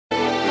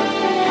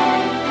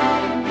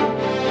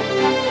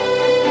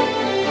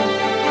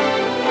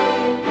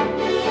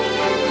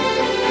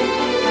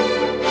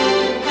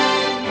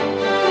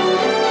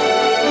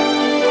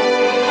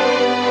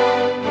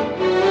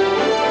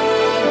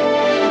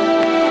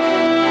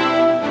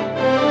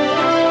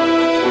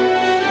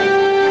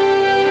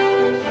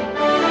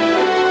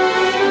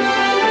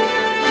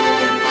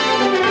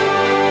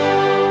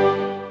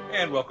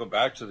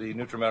back to the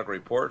NutriMedical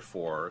Report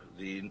for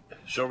the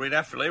show right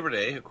after Labor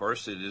Day. Of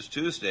course, it is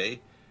Tuesday,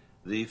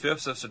 the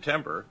 5th of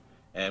September,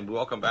 and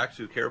welcome back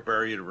to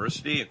Kartbars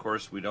University. Of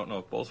course, we don't know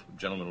if both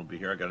gentlemen will be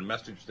here. I got a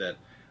message that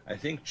I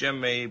think Jim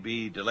may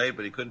be delayed,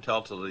 but he couldn't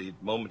tell till the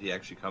moment he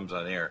actually comes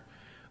on air.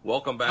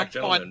 Welcome back,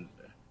 gentlemen.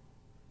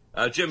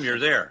 Jim, you're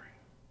there.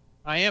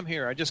 I am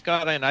here. I just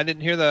got in. I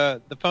didn't hear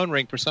the phone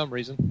ring for some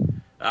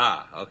reason.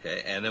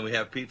 Okay. And then we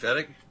have Pete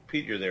Fettig.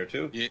 Pete, you're there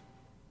too?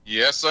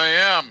 Yes, I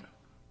am.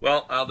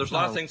 Well, there's a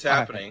lot of things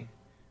happening.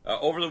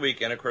 Over the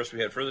weekend, of course, we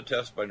had further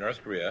tests by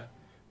North Korea.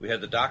 We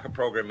had the DACA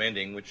program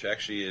ending, which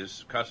actually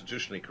is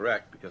constitutionally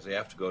correct because they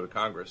have to go to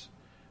Congress.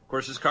 Of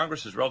course, this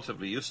Congress is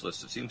relatively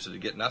useless. It seems to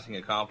get nothing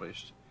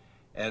accomplished.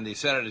 And the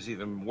Senate is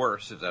even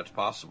worse, if that's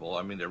possible.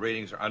 I mean, their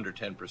ratings are under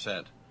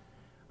 10%.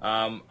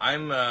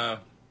 I'm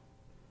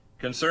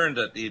concerned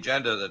that the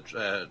agenda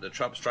that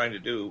Trump's trying to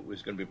do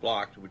is going to be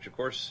blocked, which, of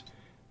course,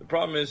 the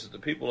problem is that the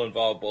people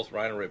involved, both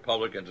Rhino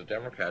Republicans and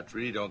Democrats,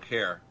 really don't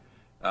care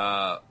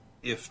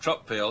if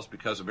Trump fails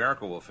because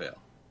America will fail.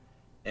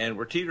 And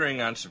we're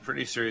teetering on some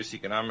pretty serious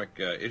economic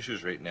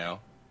issues right now.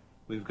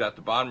 We've got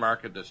the bond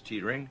market that's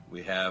teetering.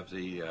 We have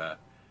the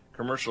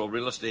commercial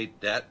real estate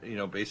debt.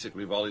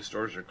 Basically, all these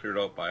stores are cleared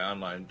out by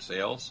online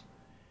sales.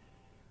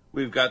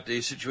 We've got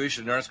the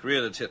situation in North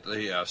Korea that's hit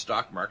the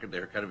stock market.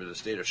 They're kind of in a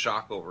state of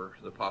shock over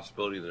the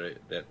possibility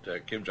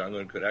that Kim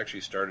Jong-un could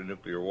actually start a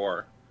nuclear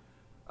war.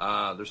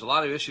 There's a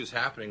lot of issues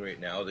happening right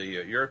now. The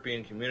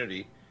European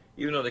community,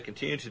 even though they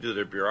continue to do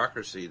their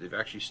bureaucracy, they've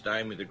actually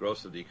stymied the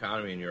growth of the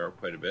economy in Europe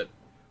quite a bit.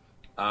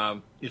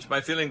 It's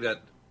my feeling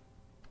that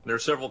there are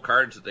several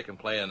cards that they can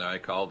play, and I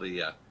call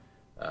the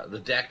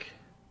deck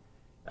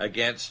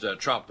against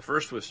Trump. The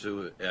first was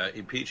to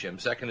impeach him.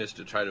 Second is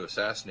to try to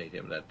assassinate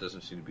him. That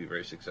doesn't seem to be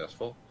very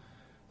successful.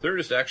 Third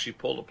is to actually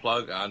pull the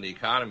plug on the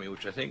economy,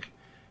 which I think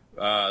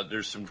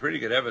there's some pretty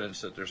good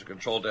evidence that there's a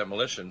controlled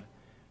demolition.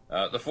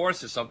 The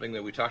fourth is something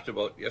that we talked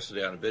about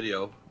yesterday on a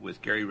video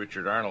with Gary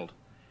Richard Arnold.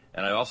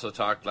 And I also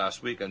talked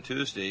last week on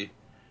Tuesday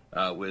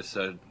with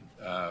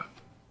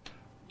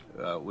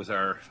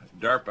our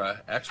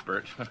DARPA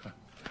expert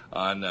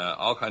on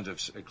all kinds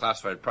of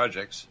classified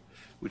projects,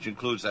 which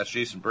includes that's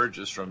Jason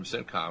Burgess from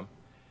CENTCOM,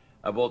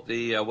 about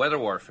the weather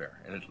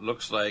warfare. And it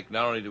looks like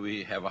not only do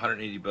we have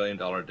 $180 billion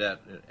debt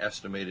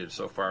estimated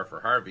so far for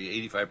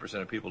Harvey,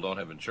 85% of people don't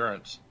have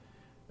insurance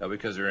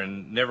because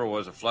never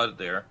was a flood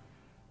there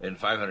in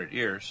 500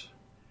 years.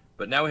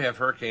 But now we have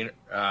Hurricane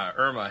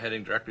Irma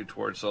heading directly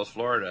towards South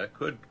Florida. It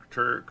could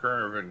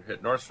curve and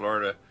hit North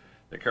Florida,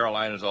 the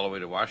Carolinas, all the way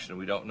to Washington.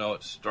 We don't know.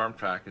 It's storm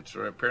track. It's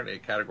apparently a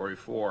Category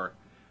 4,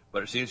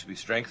 but it seems to be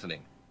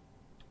strengthening.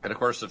 And, of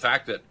course, the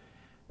fact that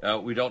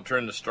we don't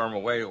turn the storm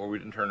away or we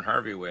didn't turn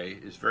Harvey away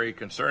is very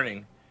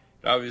concerning.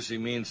 It obviously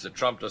means that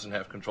Trump doesn't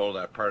have control of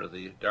that part of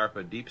the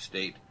DARPA deep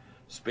state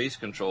space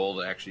control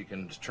that actually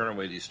can turn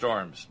away these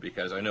storms,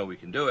 because I know we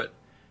can do it,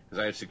 because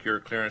I had secure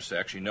clearance to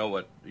actually know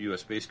what the U.S.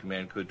 Space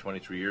Command could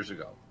 23 years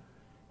ago.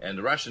 And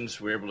the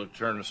Russians were able to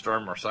turn a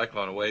storm or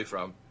cyclone away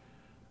from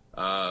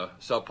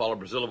Sao Paulo,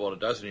 Brazil about a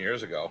dozen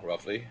years ago,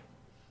 roughly.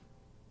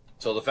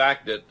 So the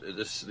fact that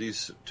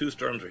these two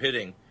storms are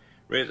hitting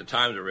right at the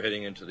time that we're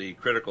heading into the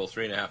critical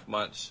 3.5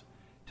 months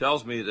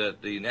tells me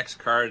that the next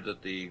card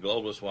that the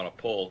globalists want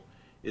to pull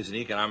is an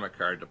economic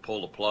card to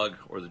pull the plug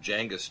or the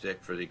Jenga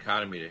stick for the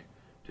economy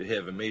to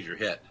have a major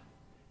hit.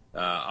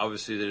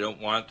 Obviously, they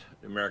don't want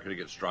America to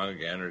get strong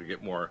again or to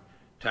get more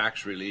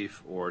tax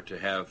relief or to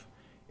have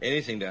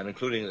anything done,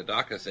 including the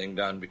DACA thing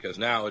done, because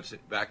now it's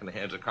back in the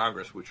hands of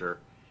Congress, which are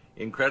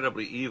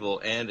incredibly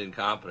evil and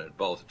incompetent,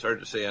 both. It's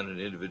hard to say on an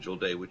individual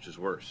day which is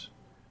worse.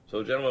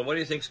 So, gentlemen, what do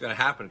you think is going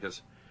to happen?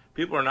 Because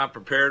people are not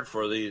prepared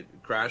for the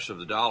crash of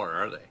the dollar,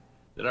 are they?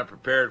 They're not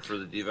prepared for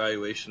the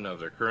devaluation of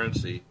their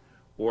currency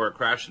or a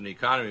crash in the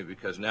economy,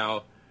 because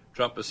now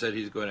Trump has said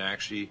he's going to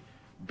actually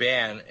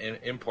ban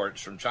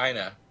imports from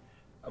China.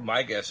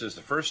 My guess is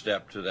the first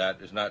step to that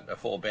is not a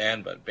full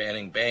ban, but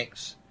banning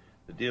banks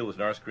to deal with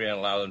North Korea and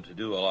allow them to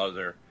do a lot of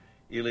their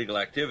illegal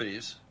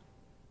activities.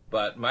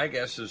 But my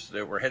guess is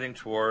that we're heading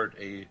toward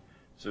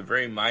some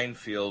very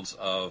minefields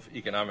of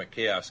economic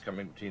chaos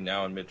coming between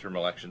now and midterm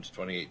elections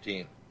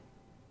 2018.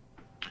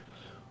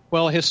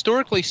 Well,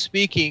 historically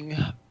speaking,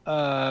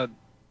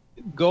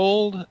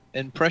 gold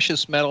and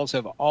precious metals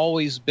have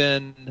always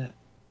been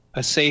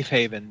a safe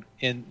haven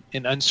in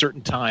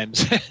uncertain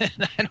times.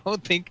 And I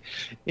don't think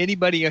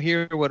anybody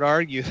here would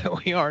argue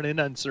that we aren't in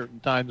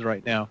uncertain times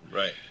right now.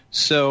 Right.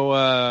 So,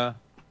 and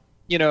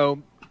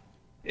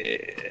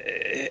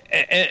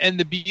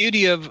the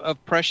beauty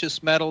of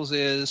precious metals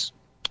is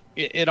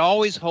it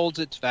always holds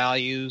its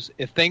values.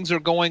 If things are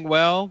going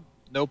well,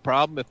 no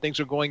problem. If things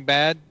are going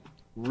bad,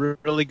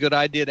 really good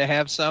idea to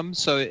have some.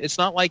 So it's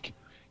not like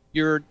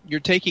you're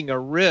taking a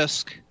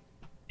risk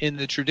in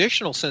the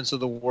traditional sense of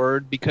the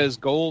word, because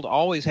gold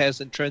always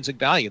has intrinsic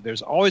value.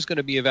 There's always going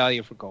to be a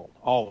value for gold,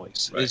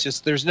 always. Right. It's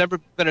just there's never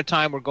been a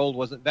time where gold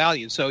wasn't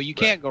valued, so you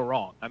can't go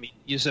wrong. I mean,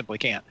 you simply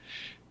can't.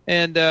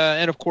 And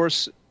of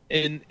course,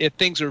 if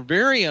things are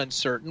very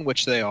uncertain,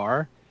 which they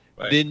are,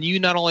 then you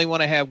not only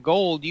want to have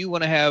gold, you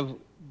want to have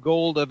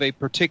gold of a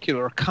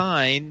particular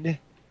kind,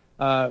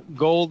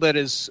 gold that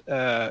is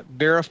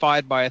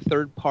verified by a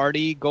third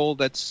party, gold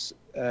that's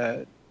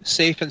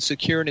safe and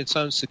secure in its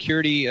own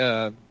security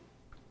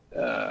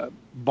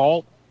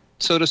vault,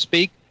 so to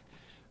speak.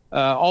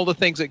 All the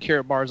things that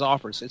Kartbars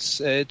offers.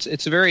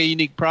 It's a very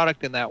unique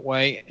product in that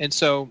way. And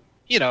so,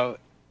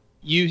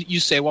 you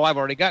say, well, I've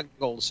already got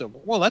gold and silver.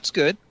 Well, that's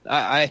good.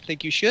 I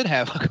think you should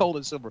have gold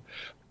and silver.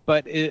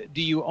 But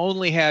do you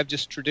only have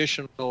just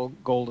traditional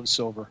gold and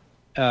silver?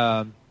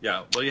 Yeah,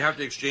 well, you have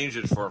to exchange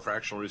it for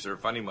fractional reserve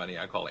funding money.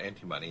 I call it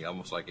anti-money,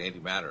 almost like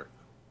antimatter.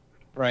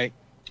 Right.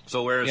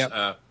 So whereas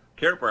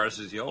Kartbars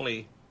is the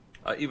only,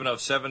 even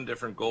of 7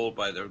 different gold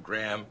by the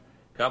gram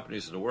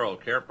companies in the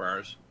world,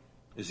 Kartbars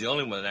is the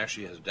only one that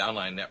actually has a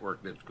downline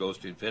network that goes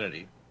to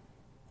infinity.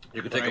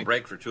 You can take a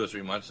break for 2 or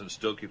 3 months and it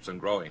still keeps on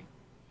growing.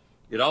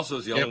 It also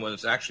is the only one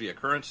that's actually a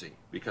currency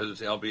because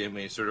it's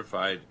LBMA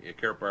certified.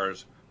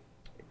 Kartbars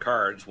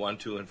cards 1,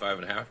 2, and 1,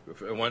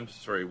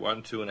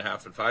 2 and a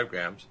half, and 5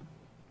 grams,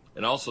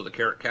 and also the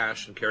Karat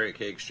Cash and Karat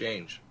K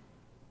exchange.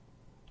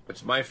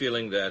 It's my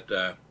feeling that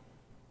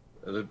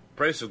the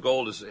price of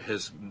gold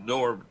has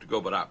nowhere to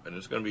go but up, and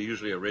it's going to be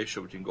usually a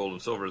ratio between gold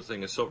and silver. The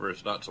thing is, silver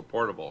is not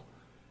supportable,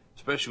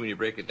 especially when you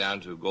break it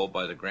down to gold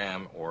by the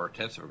gram or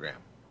tenths of a gram.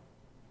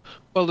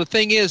 Well, the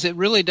thing is, it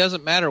really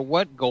doesn't matter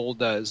what gold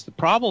does. The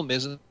problem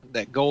isn't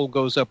that gold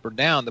goes up or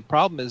down. The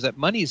problem is that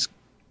money's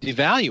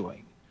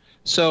devaluing.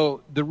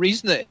 So the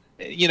reason that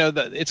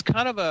it's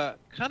kind of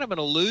an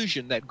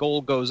illusion that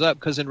gold goes up,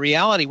 because in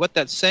reality, what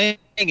that's saying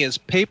is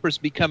paper's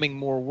becoming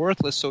more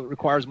worthless, so it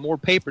requires more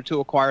paper to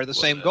acquire the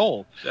same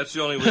gold. That's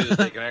the only way that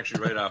they can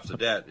actually write off the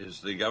debt.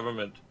 Is the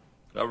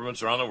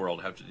governments around the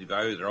world have to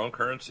devalue their own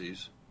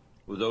currencies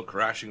without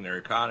crashing their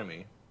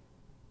economy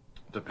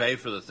to pay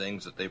for the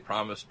things that they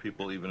promised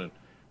people, even in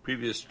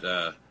previous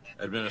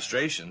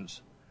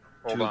administrations,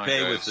 with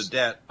the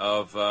debt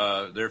of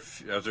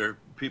their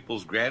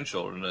people's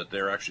grandchildren that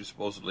they're actually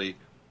supposedly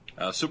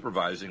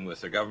supervising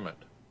with their government.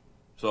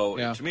 So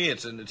to me,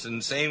 it's an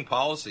insane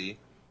policy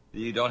that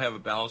you don't have a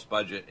balanced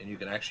budget and you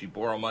can actually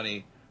borrow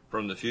money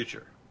from the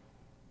future.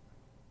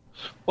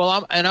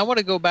 Well, I want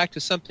to go back to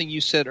something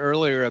you said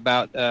earlier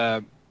about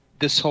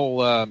this whole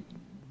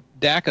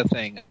DACA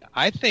thing.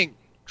 I think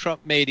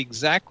Trump made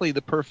exactly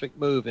the perfect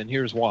move, and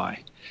here's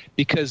why.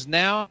 Because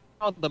now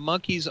the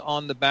monkey's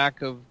on the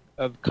back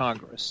of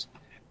Congress,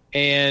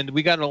 and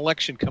we got an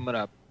election coming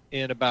up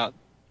in about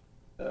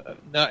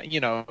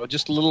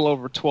just a little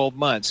over 12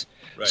 months.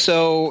 Right.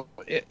 So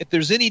if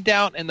there's any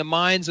doubt in the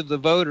minds of the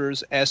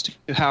voters as to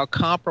how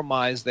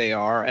compromised they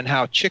are and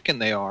how chicken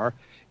they are,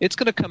 it's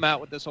going to come out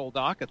with this whole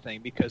DACA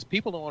thing, because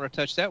people don't want to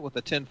touch that with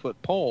a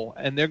 10-foot pole,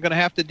 and they're going to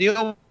have to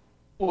deal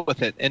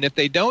with it. And if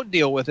they don't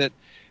deal with it,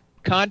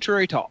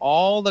 contrary to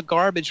all the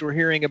garbage we're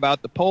hearing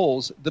about the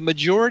polls, the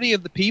majority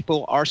of the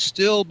people are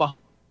still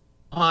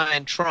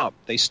behind Trump.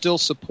 They still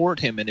support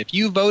him. And if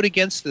you vote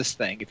against this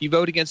thing, if you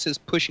vote against his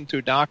pushing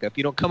through DACA, if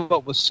you don't come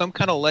up with some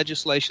kind of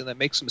legislation that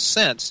makes some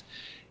sense,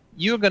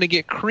 you're going to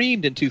get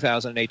creamed in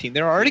 2018.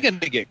 They're already going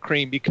to get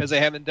creamed because they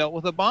haven't dealt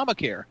with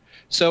Obamacare.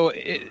 So,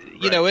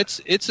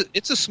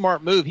 it's a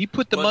smart move. He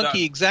put the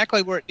monkey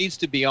exactly where it needs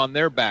to be, on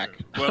their back.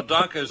 Well,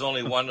 DACA is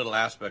only one little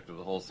aspect of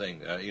the whole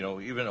thing.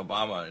 Even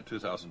Obama in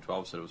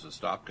 2012 said it was a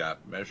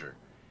stopgap measure.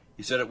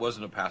 He said it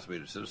wasn't a pathway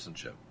to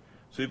citizenship.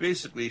 So he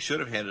basically should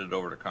have handed it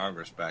over to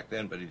Congress back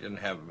then, but he didn't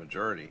have a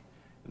majority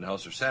in the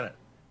House or Senate.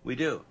 We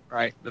do.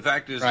 Right. The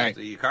fact is, if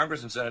the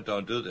Congress and Senate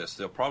don't do this,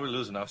 they'll probably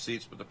lose enough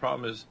seats. But the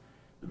problem is,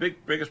 the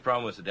biggest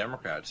problem with the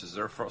Democrats is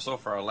they're so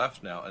far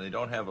left now, and they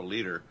don't have a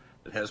leader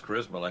that has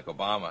charisma like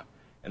Obama.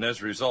 And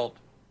as a result,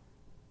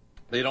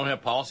 they don't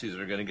have policies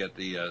that are going to get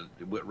the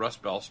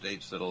Rust Belt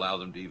states that allow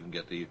them to even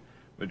get the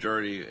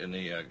majority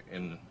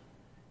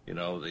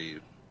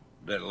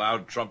that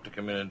allowed Trump to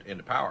come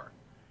into power.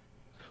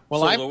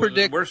 Well, I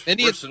predict the worst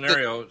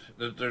scenario.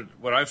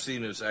 What I've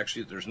seen is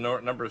actually there's no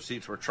number of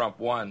seats where Trump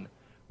won,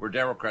 where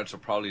Democrats will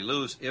probably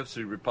lose if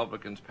the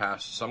Republicans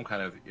pass some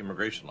kind of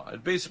immigration law.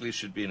 It basically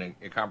should be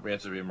a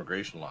comprehensive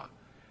immigration law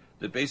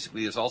that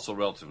basically is also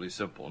relatively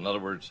simple. In other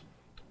words,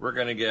 we're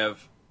going to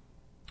give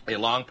a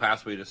long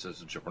pathway to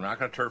citizenship. We're not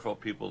going to turf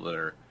out people that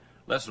are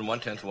less than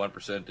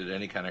 0.1% did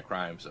any kind of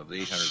crimes of the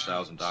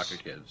 800,000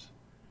 DACA kids.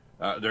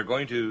 They're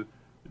going to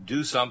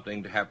do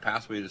something to have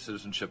pathway to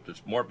citizenship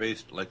that's more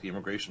based like the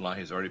immigration law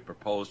he's already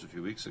proposed a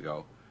few weeks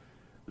ago,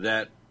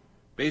 that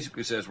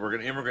basically says we're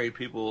going to immigrate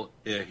people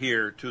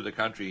here to the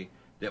country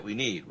that we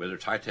need, whether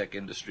it's high-tech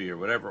industry or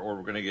whatever, or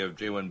we're going to give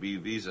J-1B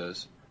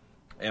visas.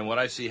 And what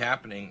I see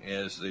happening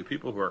is the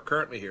people who are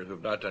currently here who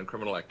have not done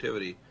criminal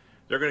activity,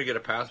 they're going to get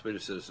a pathway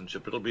to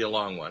citizenship. It'll be a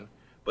long one,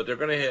 but they're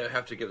going to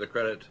have to give the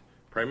credit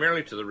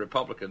primarily to the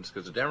Republicans,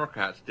 because the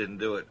Democrats didn't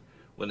do it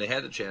when they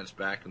had the chance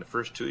back in the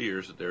first 2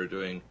 years that they were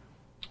doing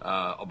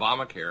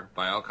Obamacare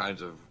by all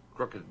kinds of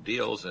crooked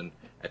deals and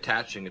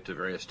attaching it to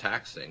various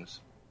tax things.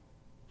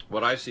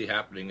 What I see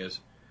happening is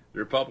the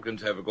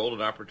Republicans have a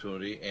golden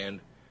opportunity, and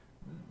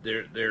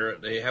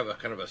they have a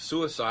kind of a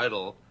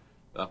suicidal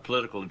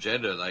political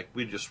agenda. Like,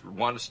 we just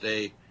want to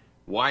stay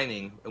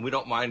whining, and we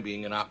don't mind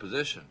being in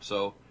opposition.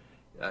 So,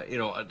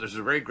 there's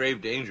a very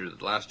grave danger that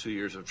the last 2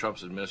 years of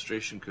Trump's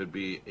administration could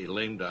be a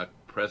lame duck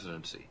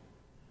presidency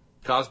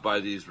caused by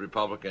these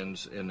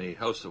Republicans in the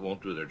House that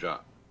won't do their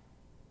job.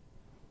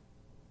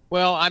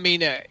 Well, I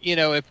mean,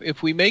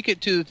 if we make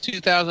it to the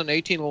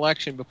 2018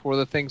 election before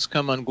the things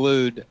come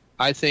unglued,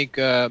 I think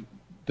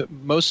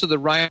most of the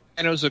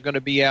rhinos are going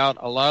to be out.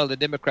 A lot of the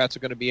Democrats are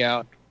going to be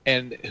out.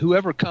 And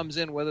whoever comes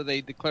in, whether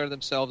they declare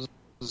themselves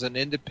as an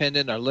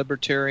independent or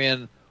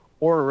libertarian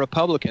or a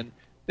Republican,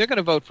 they're going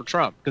to vote for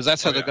Trump because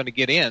that's how they're going to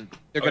get in.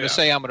 They're going to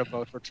say, "I'm going to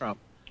vote for Trump."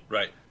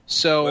 Right.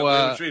 So,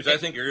 I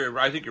think you're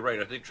right.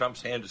 I think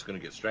Trump's hand is going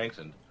to get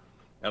strengthened,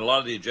 and a lot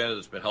of the agenda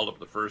that's been held up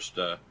the first,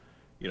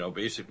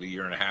 basically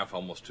year and a half,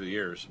 almost 2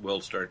 years,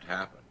 will start to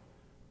happen.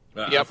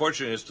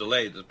 Unfortunately, it's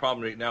delayed. The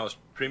problem right now is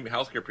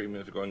healthcare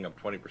premiums are going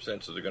up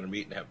 20%, so they're going to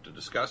meet and have to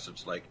discuss.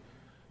 It's like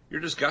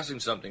you're discussing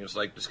something. It's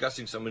like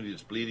discussing somebody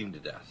that's bleeding to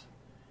death.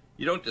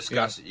 You don't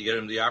discuss it. You get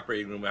them in the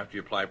operating room after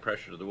you apply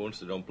pressure to the wounds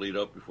so they don't bleed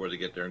out before they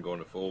get there and go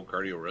into full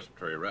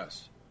cardiorespiratory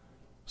arrest.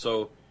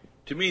 So,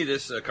 to me,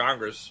 this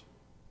Congress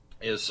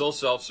is so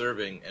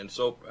self-serving and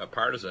so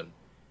partisan,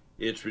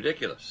 it's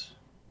ridiculous.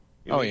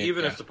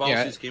 Even if the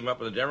policies came up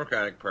in the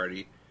Democratic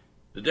Party,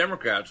 the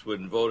Democrats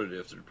wouldn't vote it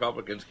if the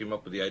Republicans came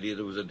up with the idea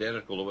that was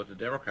identical to what the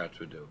Democrats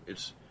would do.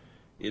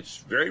 It's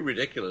very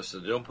ridiculous that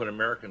they don't put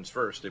Americans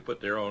first. They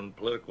put their own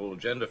political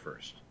agenda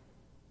first.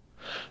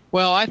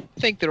 Well, I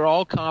think they're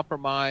all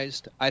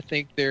compromised. I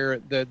think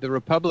the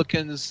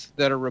Republicans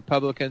that are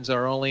Republicans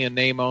are only in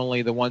name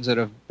only, the ones that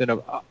have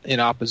been in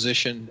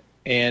opposition,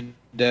 and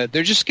they're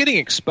just getting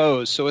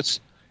exposed. So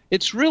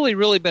it's really,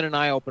 really been an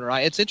eye-opener.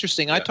 It's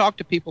interesting. I talk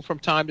to people from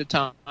time to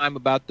time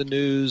about the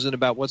news and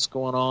about what's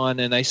going on,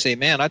 and I say,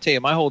 man, I tell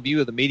you, my whole view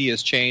of the media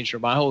has changed, or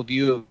my whole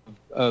view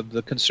of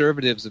the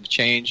conservatives have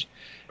changed.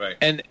 Right.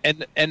 And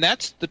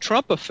that's the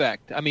Trump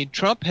effect. I mean,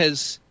 Trump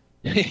has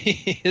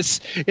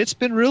it's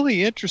been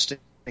really interesting.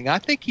 I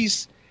think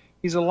he's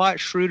a lot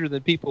shrewder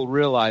than people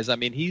realize. I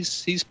mean,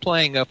 he's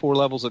playing 4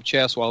 levels of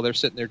chess while they're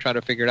sitting there trying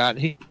to figure it out.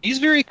 He's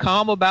very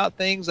calm about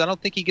things. I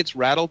don't think he gets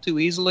rattled too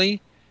easily.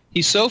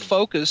 He's so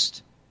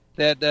focused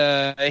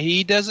that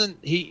he doesn't.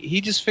 He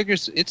just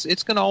figures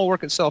it's going to all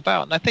work itself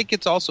out. And I think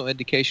it's also an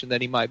indication that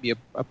he might be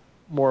a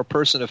more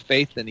person of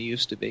faith than he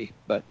used to be.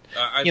 But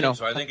I think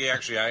so. I think he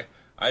actually.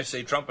 I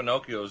say Trump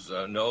Pinocchio's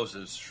nose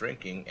is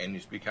shrinking, and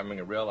he's becoming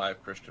a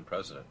real-life Christian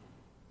president.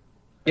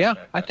 Yeah,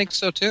 I think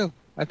so too.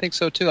 I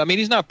mean,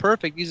 he's not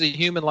perfect. He's a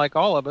human like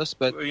all of us,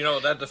 but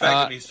the fact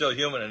that he's still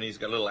human and he's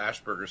got a little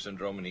Asperger's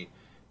syndrome and he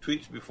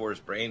tweets before his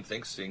brain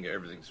thinks seeing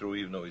everything through,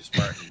 even though he's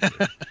smart.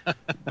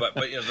 but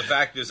the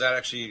fact is that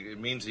actually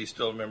means he's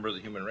still a member of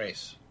the human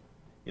race.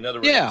 In other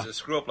words, he's a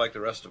screw up like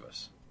the rest of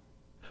us.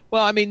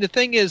 Well, I mean, the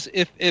thing is,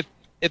 if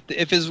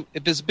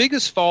his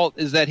biggest fault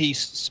is that he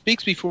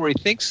speaks before he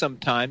thinks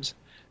sometimes,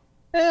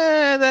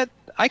 that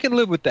I can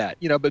live with that,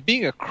 But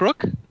being a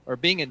crook or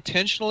being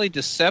intentionally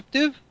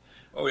deceptive.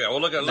 Oh yeah,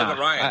 well look at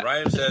Ryan.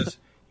 Ryan says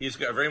he's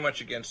got very much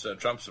against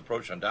Trump's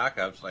approach on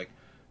DACA. It's like,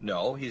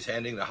 no, he's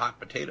handing the hot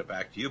potato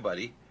back to you,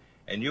 buddy,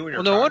 and you and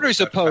your. Well, no wonder he's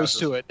opposed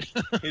to it.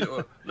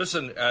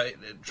 Listen,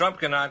 Trump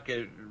cannot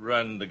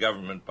run the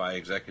government by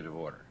executive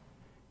order.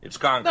 It's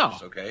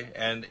Congress, okay?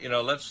 And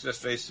let's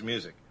just face the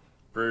music.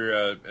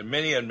 For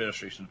many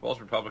administrations, both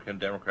Republican and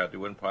Democrat, they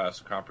wouldn't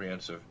pass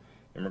comprehensive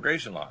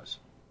immigration laws.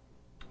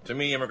 To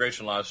me,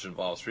 immigration laws should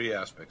involve 3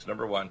 aspects.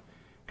 Number 1,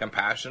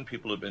 compassion.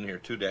 People who have been here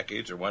 2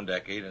 decades or 1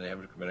 decade and they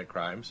haven't committed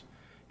crimes.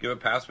 Give a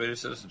pathway to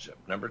citizenship.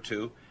 Number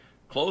 2,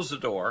 close the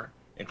door,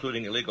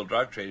 including illegal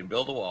drug trade, and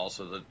build a wall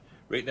so that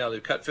right now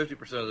they've cut 50%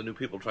 of the new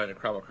people trying to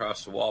come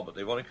across the wall, but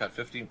they've only cut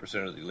 15%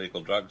 of the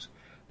illegal drugs.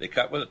 They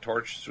cut with a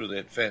torch through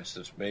the fence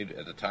that's made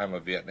at the time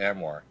of Vietnam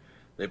War.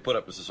 They put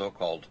up as a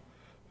so-called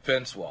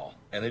fence wall,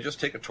 and they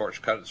just take a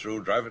torch, cut it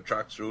through, drive a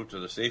truck through to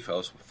the safe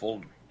house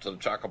full to the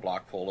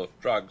chock-a-block full of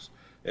drugs,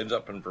 ends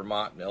up in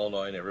Vermont and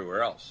Illinois and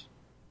everywhere else.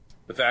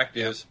 The fact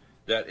is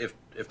that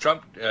if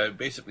Trump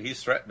basically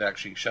he's threatened to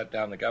actually shut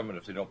down the government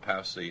if they don't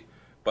pass the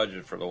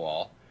budget for the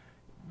wall.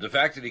 The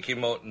fact that he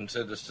came out and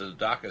said this to the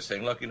DACA,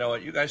 saying, look, you know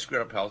what, you guys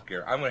screwed up health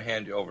care. I'm going to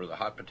hand you over the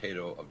hot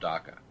potato of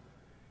DACA.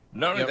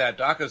 Not only that,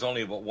 DACA is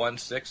only about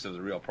 1/6 of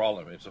the real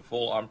problem. It's a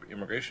full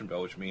immigration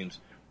bill, which means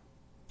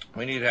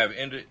we need to have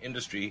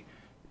industry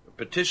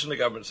petition the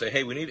government and say,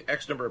 hey, we need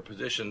X number of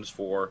positions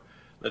for,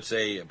 let's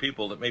say,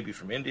 people that may be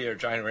from India or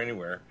China or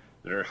anywhere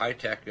that are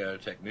high-tech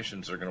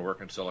technicians that are going to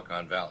work in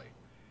Silicon Valley.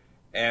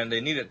 And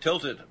they need it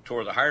tilted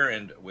toward the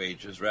higher-end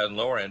wages rather than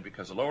lower-end,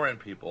 because the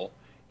lower-end people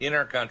in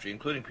our country,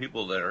 including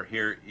people that are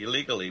here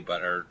illegally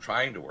but are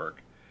trying to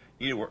work,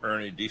 need to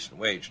earn a decent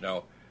wage.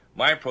 Now,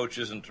 my approach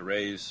isn't to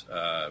raise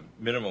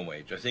minimum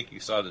wage. I think you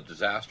saw the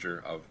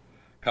disaster of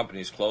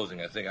companies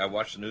closing. I think I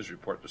watched the news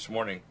report this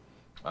morning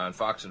on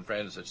Fox and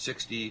Friends that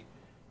 60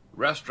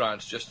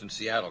 restaurants just in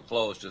Seattle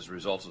closed as a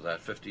result of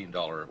that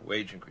 $15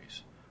 wage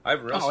increase. I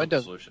have a real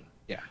simple solution.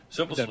 Yeah,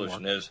 simple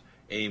solution is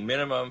a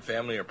minimum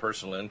family or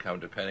personal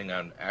income, depending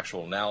on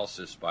actual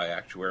analysis by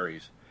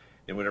actuaries,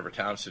 in whatever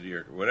town, city,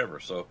 or whatever.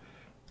 So,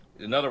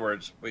 in other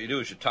words, what you do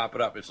is you top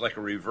it up. It's like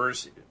a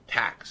reverse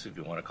tax, if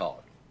you want to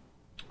call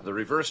it. The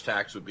reverse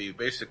tax would be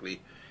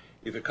basically,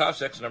 if it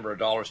costs X number of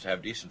dollars to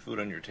have decent food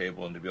on your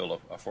table and to be able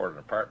to afford an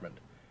apartment,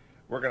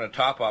 we're going to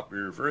top up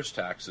your reverse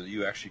tax so that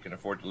you actually can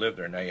afford to live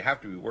there. Now, you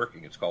have to be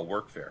working. It's called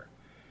workfare.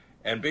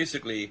 And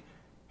basically,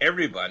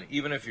 everyone,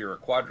 even if you're a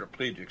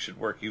quadriplegic, should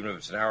work, even if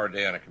it's an hour a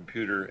day on a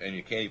computer and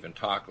you can't even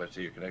talk. Let's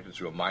say you're connected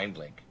through a mind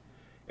link.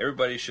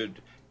 Everybody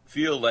should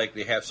feel like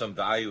they have some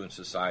value in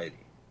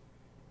society.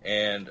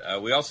 And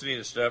we also need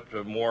to step up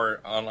to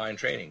more online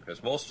training,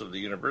 because most of the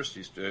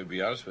universities, to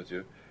be honest with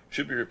you,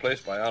 should be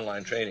replaced by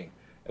online training.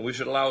 And we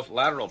should allow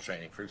lateral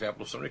training. For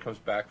example, if somebody comes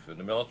back from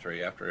the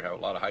military after a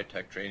lot of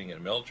high-tech training in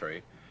the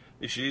military,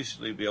 they should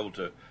easily be able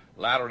to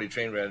laterally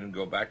train rather than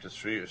go back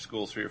to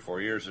school 3 or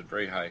 4 years at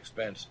very high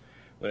expense.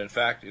 When in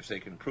fact, if they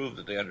can prove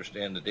that they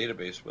understand the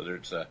database, whether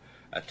it's a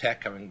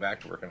tech coming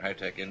back to work in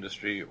high-tech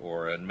industry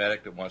or a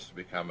medic that wants to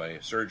become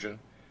a surgeon,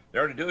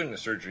 they're already doing the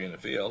surgery in the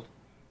field.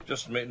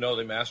 Just know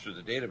they master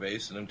the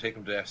database and then take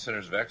them to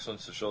centers of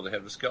excellence to show they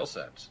have the skill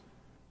sets.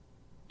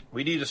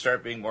 We need to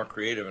start being more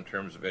creative in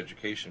terms of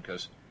education,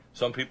 because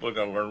some people are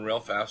going to learn real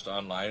fast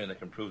online and they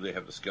can prove they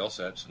have the skill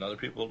sets, and other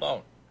people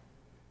don't.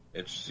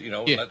 It's,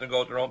 let them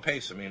go at their own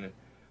pace. I mean,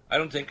 I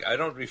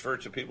don't refer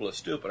to people as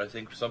stupid. I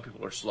think some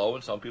people are slow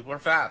and some people are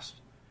fast.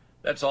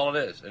 That's all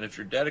it is. And if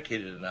you're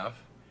dedicated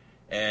enough,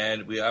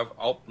 and we have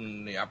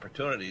opened the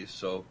opportunities,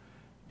 so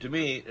to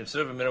me,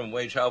 instead of a minimum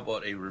wage, how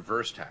about a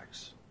reverse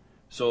tax?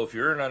 So if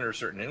you're under a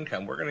certain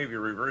income, we're going to give you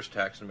a reverse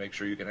tax and make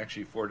sure you can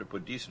actually afford to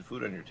put decent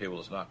food on your table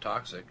that's not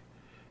toxic,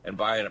 and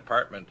buy an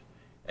apartment.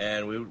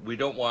 And we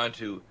don't want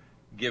to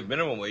give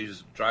minimum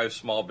wages, drive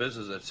small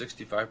business at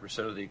 65%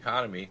 of the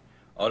economy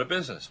out of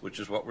business, which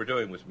is what we're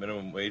doing with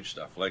minimum wage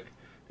stuff. Like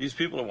these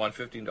people who want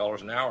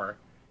 $15 an hour,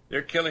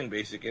 they're killing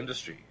basic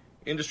industry.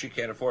 Industry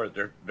can't afford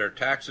it. Their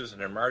taxes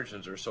and their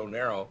margins are so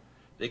narrow,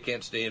 they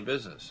can't stay in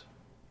business.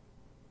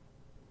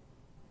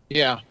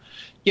 Yeah.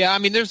 I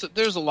mean,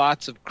 there's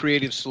lots of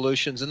creative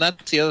solutions, and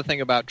that's the other thing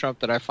about Trump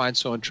that I find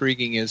so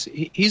intriguing is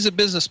he's a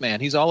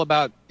businessman. He's all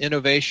about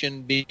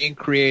innovation, being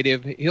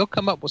creative. He'll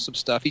come up with some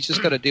stuff. He's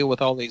just got to deal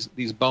with all these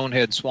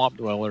bonehead swamp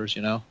dwellers,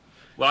 Well,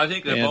 I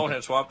think the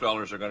bonehead swamp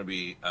dwellers are going to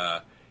be,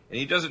 and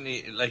he doesn't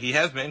need, like he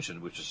has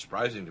mentioned, which is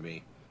surprising to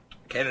me,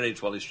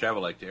 candidates while he's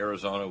traveled, like to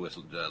Arizona with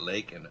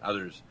Lake and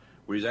others,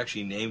 where he's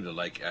actually named it,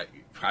 like,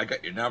 I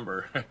got your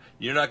number.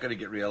 You're not going to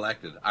get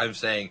reelected. I'm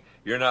saying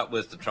you're not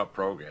with the Trump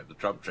program, the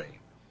Trump train.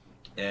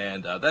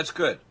 And that's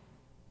good.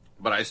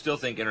 But I still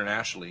think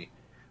internationally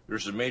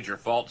there's some major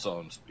fault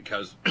zones,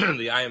 because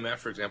the IMF,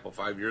 for example,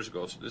 5 years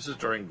ago, so this is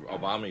during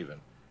Obama even,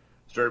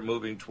 started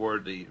moving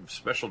toward the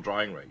special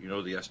drawing rate, the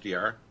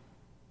SDR.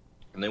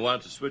 And they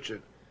wanted to switch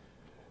it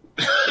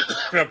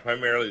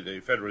primarily the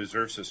Federal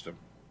Reserve System,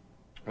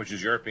 which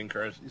is European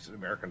currencies and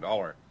American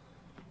dollar,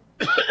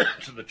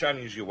 to the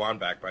Chinese yuan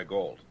backed by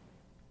gold.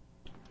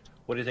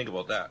 What do you think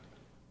about that?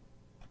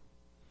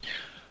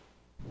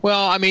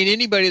 Well, I mean,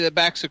 anybody that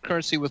backs a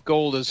currency with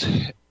gold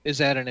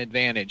is at an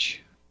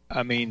advantage.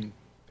 I mean,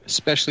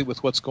 especially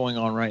with what's going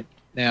on right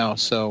now.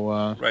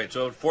 So right.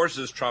 So it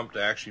forces Trump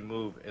to actually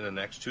move in the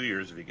next 2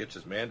 years, if he gets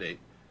his mandate,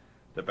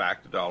 to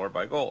back the dollar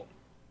by gold.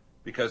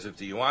 Because if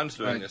the yuan's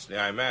doing this, the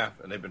IMF,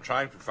 and they've been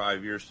trying for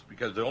 5 years,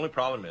 because the only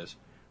problem is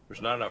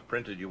there's not enough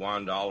printed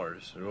yuan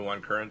dollars,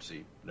 yuan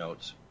currency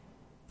notes,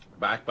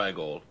 backed by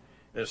gold.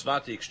 And it's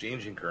not the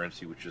exchanging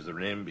currency, which is the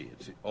renminbi.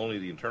 It's only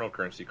the internal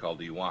currency called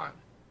the yuan.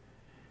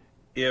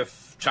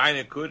 If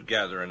China could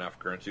gather enough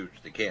currency,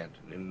 which they can't,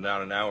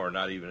 not an hour,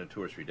 not even in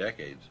 2 or 3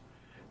 decades,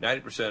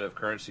 90% of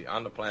currency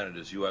on the planet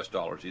is U.S.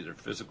 dollars, either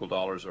physical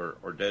dollars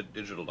or dead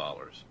digital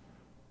dollars.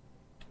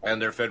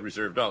 And their Fed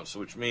Reserve don't, so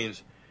which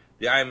means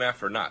the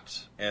IMF are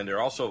nuts. And they're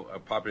also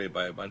populated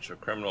by a bunch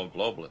of criminal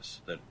globalists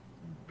that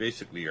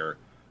basically are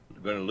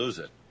going to lose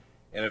it.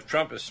 And if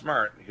Trump is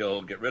smart,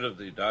 he'll get rid of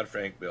the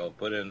Dodd-Frank bill,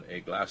 put in a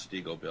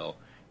Glass-Steagall bill,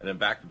 and then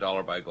back the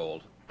dollar by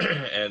gold.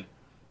 And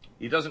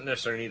he doesn't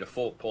necessarily need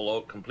to pull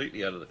out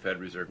completely out of the Fed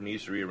Reserve. He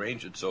needs to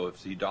rearrange it so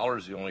if the dollar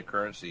is the only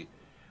currency,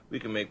 we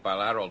can make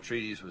bilateral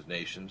treaties with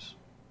nations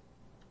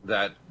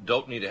that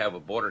don't need to have a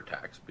border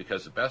tax,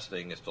 because the best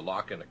thing is to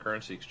lock in a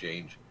currency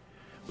exchange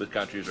with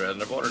countries rather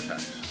than a border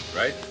tax,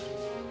 right?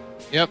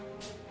 Yep.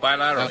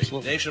 Bilaterally,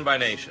 Absolutely. Nation by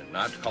nation,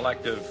 not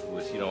collective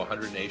with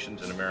 100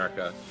 nations in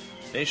America.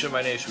 Nation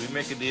by nation, we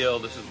make a deal.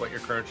 This is what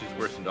your currency is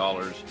worth in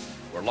dollars.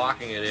 We're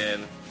locking it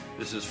in.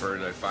 This is for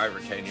like 5 or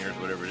 10 years,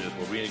 whatever it is.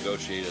 We'll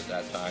renegotiate at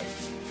that time.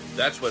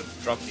 That's what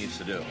Trump needs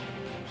to do.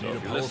 So Need a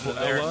if you powerful listen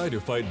there, ally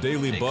to fight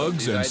daily take bugs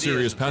these and ideas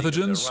serious and take it to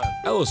pathogens? run.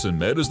 Allicin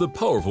Med is the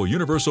powerful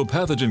universal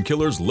pathogen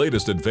killer's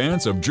latest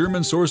advance of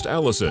German-sourced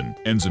allicin,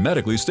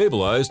 enzymatically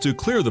stabilized to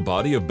clear the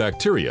body of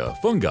bacteria,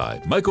 fungi,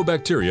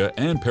 mycobacteria,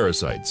 and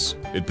parasites.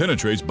 It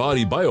penetrates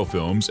body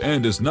biofilms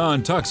and is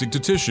non-toxic to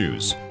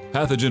tissues.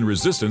 Pathogen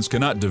resistance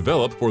cannot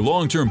develop for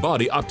long-term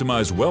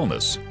body-optimized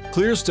wellness.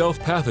 Clear stealth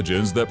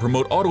pathogens that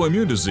promote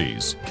autoimmune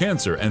disease,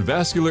 cancer and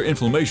vascular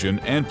inflammation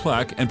and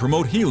plaque, and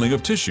promote healing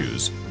of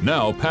tissues.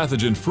 Now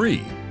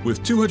pathogen-free.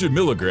 With 200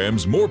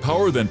 milligrams more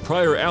power than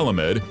prior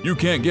Alamed, you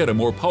can't get a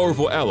more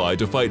powerful ally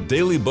to fight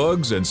daily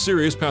bugs and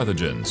serious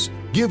pathogens.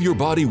 Give your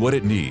body what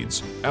it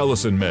needs.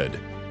 Allison Med.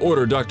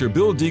 Order Dr.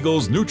 Bill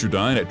Deagle's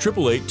Nutridyne at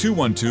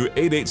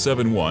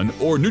 888-212-8871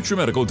 or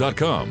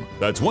NutriMedical.com.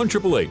 That's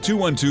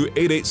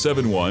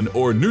 1-888-212-8871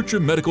 or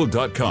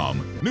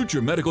NutriMedical.com.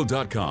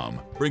 NutriMedical.com,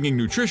 bringing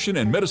nutrition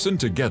and medicine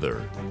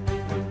together.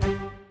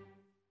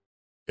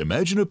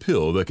 Imagine a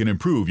pill that can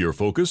improve your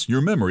focus,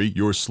 your memory,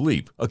 your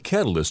sleep, a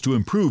catalyst to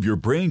improve your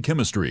brain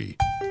chemistry.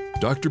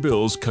 Dr.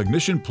 Bill's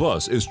Cognition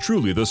Plus is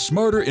truly the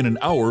smarter in an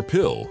hour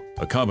pill.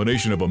 A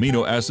combination of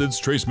amino acids,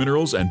 trace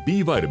minerals, and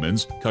B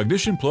vitamins,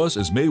 Cognition Plus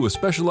is made with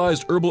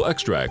specialized herbal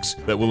extracts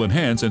that will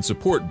enhance and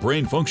support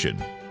brain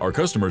function. Our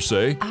customers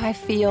say, I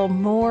feel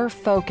more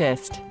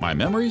focused. My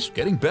memory's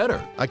getting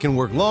better. I can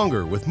work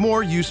longer with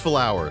more useful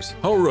hours.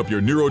 Power up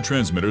your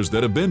neurotransmitters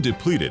that have been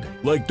depleted,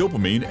 like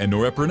dopamine and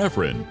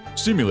norepinephrine.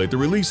 Stimulate the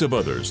release of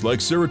others, like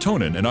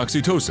serotonin and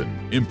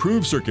oxytocin.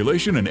 Improve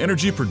circulation and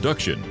energy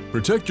production.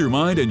 Protect your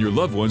mind and your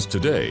loved ones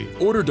today.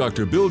 Order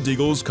Dr. Bill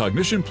Deagle's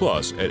Cognition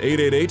Plus at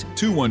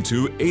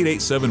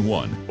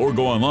 888-212-8871 or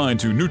go online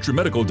to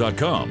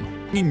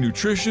NutriMedical.com. Bringing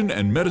nutrition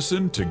and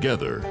medicine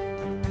together.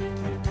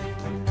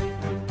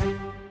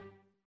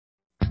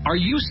 Are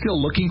you still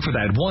looking for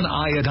that one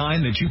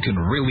iodine that you can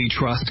really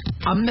trust?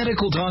 A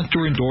medical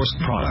doctor endorsed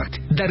product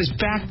that is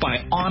backed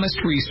by honest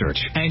research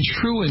and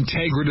true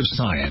integrative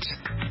science?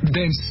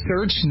 Then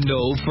search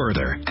no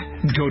further.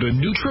 Go to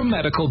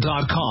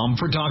NutriMedical.com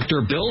for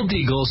Dr. Bill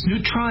Deagle's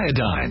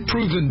Nutriodine,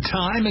 proven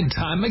time and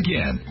time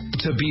again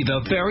to be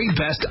the very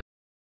best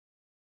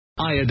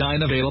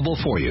iodine available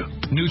for you.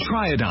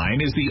 Nutriodine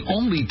is the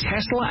only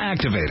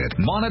Tesla-activated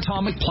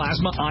monatomic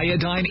plasma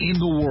iodine in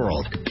the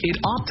world. It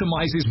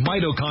optimizes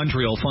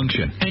mitochondrial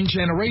function and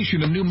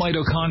generation of new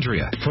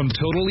mitochondria, from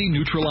totally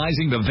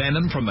neutralizing the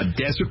venom from a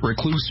desert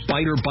recluse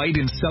spider bite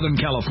in Southern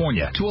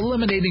California to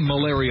eliminating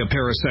malaria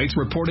parasites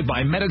reported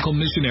by medical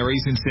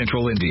missionaries in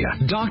central India.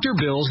 Dr.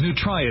 Bill's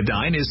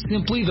Nutriodine is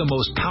simply the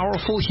most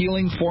powerful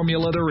healing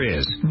formula there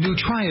is.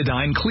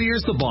 Nutriodine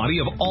clears the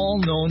body of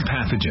all known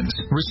pathogens,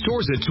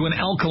 restores it to an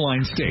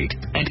alkaline state,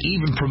 and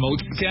even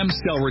promotes stem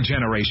cell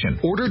regeneration.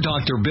 Order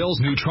Dr. Bill's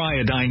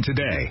Nutriodine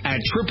today at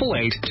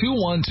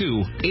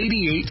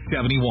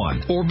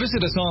 888-212-8871 or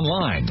visit us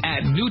online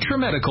at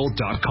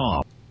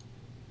NutriMedical.com.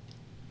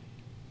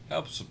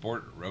 Help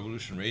support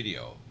Revolution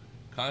Radio.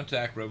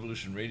 Contact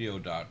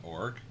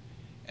revolutionradio.org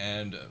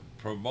and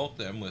promote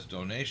them with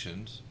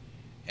donations,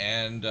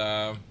 and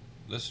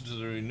listen to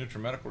the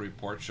NutriMedical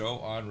Report show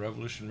on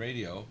Revolution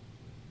Radio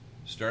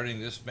starting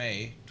this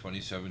May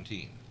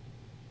 2017.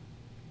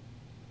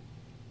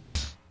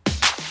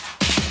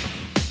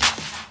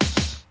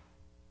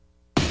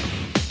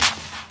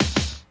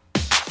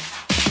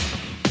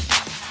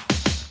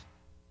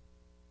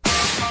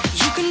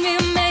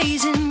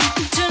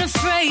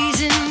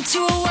 Into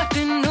a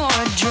weapon or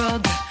a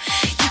drug.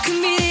 You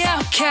can be the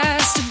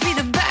outcast to be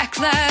the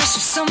backlash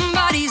of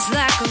somebody's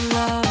lack of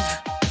love.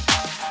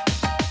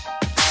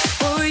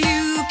 Or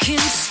you can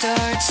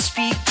start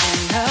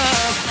speaking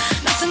up.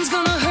 Nothing's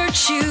gonna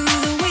hurt you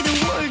the way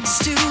the words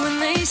do when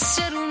they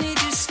settle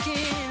need your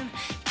skin.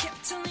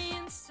 Kept on the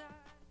inside.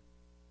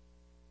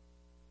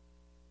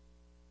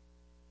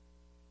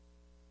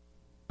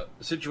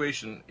 The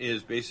situation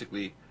is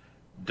basically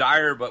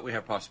dire, but we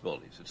have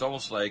possibilities. It's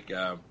almost like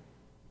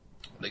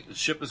the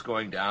ship is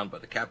going down, but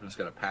the captain's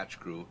got a patch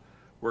crew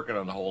working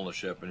on the hole in the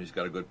ship, and he's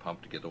got a good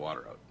pump to get the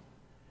water out.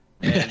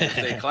 And if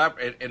they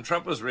and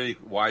Trump was really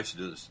wise to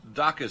do this.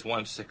 DACA is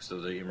 1/6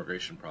 of the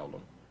immigration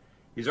problem.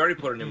 He's already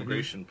put an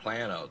immigration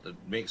plan out that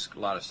makes a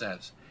lot of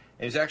sense,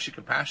 and he's actually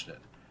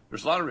compassionate.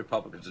 There's a lot of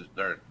Republicans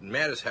that are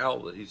mad as hell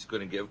that he's going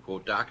to give,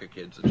 quote, DACA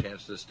kids a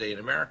chance to stay in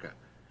America.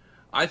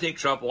 I think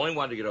Trump only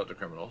wanted to get out the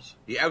criminals.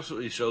 He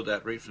absolutely showed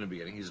that right from the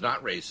beginning. He's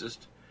not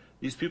racist.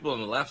 These people on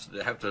the left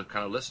have to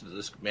kind of listen to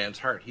this man's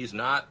heart. He's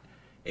not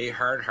a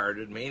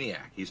hard-hearted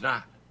maniac. He's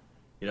not.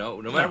 You know,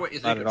 no matter what you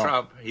think of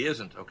Trump, he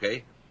isn't,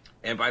 okay?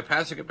 And by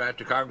passing it back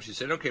to Congress, he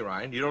said, okay,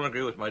 Ryan, you don't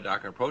agree with my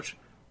DACA approach?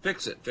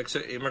 Fix it. Fix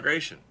it,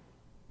 immigration.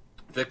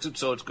 Fix it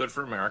so it's good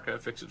for America.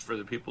 Fix it for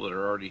the people that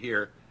are already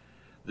here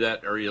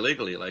that are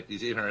illegally, like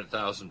these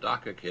 800,000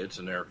 DACA kids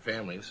and their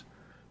families.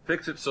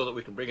 Fix it so that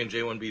we can bring in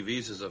J-1B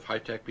visas of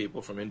high-tech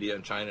people from India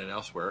and China and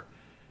elsewhere.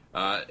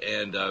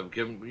 And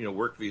give them,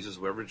 work visas,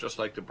 whatever, just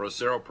like the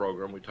Bracero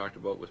program we talked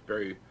about with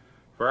Barry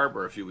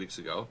Farber a few weeks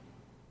ago.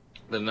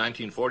 The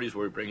 1940s,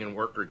 where we bring in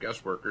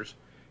guest workers,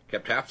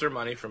 kept half their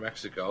money from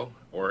Mexico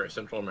or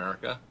Central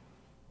America,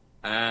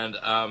 and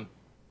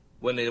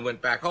when they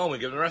went back home, we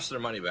give them the rest of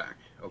their money back.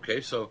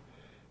 Okay, so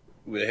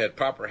they had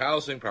proper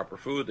housing, proper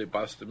food, they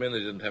bussed them in, they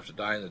didn't have to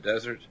die in the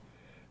desert.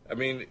 I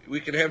mean, we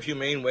can have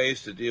humane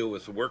ways to deal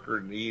with the worker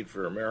need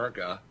for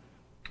America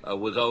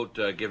without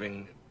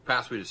giving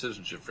pathway to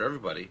citizenship for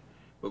everybody,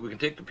 but we can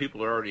take the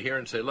people that are already here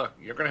and say, look,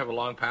 you're going to have a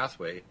long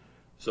pathway.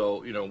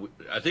 So,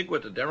 I think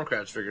what the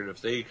Democrats figured,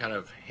 if they kind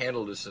of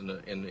handled this in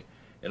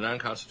an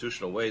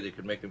unconstitutional way, they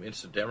could make them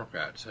instant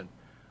Democrats. And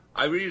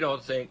I really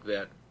don't think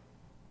that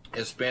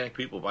Hispanic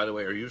people, by the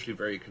way, are usually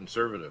very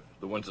conservative.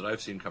 The ones that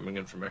I've seen coming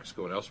in from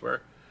Mexico and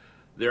elsewhere,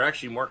 they're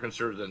actually more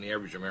conservative than the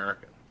average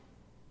American.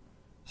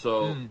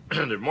 So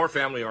they're more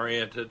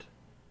family-oriented.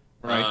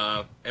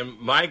 Right. And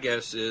my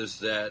guess is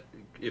that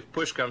if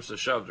push comes to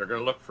shove, they're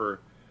going to look for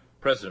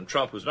President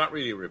Trump, who's not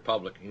really a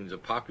Republican. He's a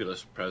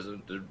populist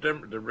president.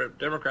 The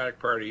Democratic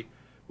Party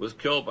was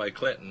killed by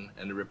Clinton,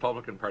 and the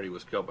Republican Party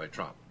was killed by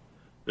Trump.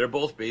 They're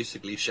both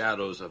basically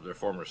shadows of their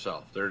former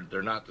self.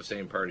 They're not the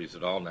same parties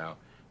at all now.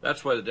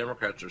 That's why the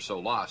Democrats are so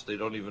lost. They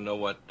don't even know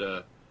what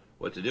to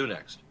do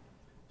next.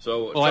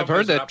 So, well, I've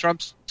heard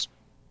that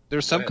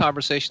there's some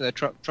conversation that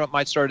Trump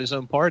might start his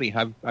own party.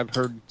 I've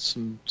heard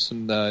some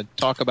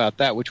talk about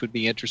that, which would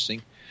be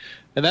interesting.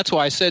 And that's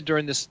why I said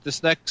during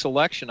this next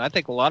election, I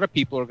think a lot of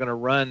people are going to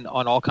run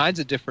on all kinds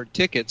of different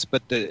tickets,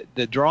 but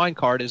the drawing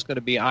card is going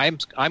to be I'm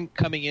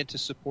coming in to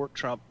support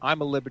Trump.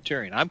 I'm a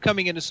libertarian. I'm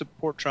coming in to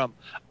support Trump.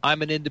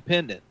 I'm an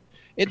independent.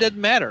 It doesn't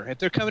matter. If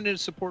they're coming in to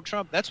support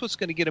Trump, that's what's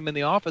going to get them in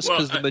the office,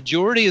 because the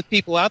majority of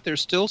people out there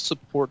still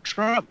support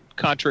Trump,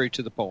 contrary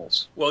to the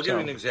polls. Well, I'll give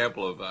you an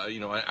example of,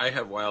 I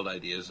have wild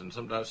ideas, and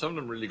sometimes some of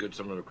them are really good,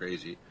 some of them are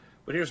crazy.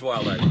 But here's a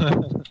wild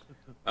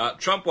idea.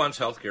 Trump wants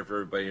health care for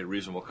everybody at a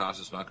reasonable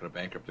cost. It's not going to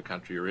bankrupt the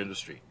country or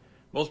industry.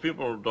 Most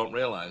people don't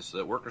realize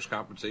that workers'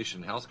 compensation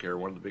and health care are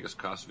one of the biggest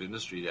costs of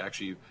industry to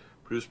actually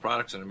produce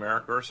products in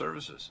America or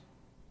services.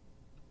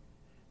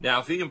 Now,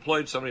 if he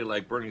employed somebody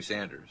like Bernie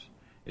Sanders,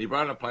 and he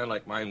brought in a plan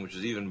like mine, which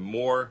is even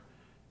more,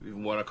 if you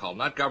want to call it,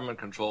 not government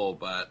control,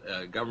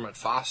 but government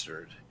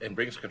fostered, and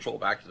brings control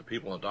back to the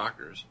people and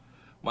doctors.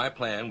 My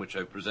plan, which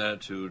I've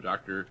presented to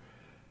Dr.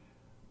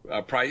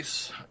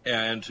 Price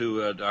and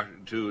to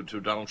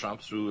Donald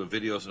Trump through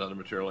videos and other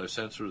material I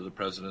sent through to the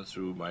president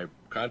through my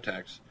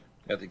contacts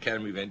at the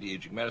Academy of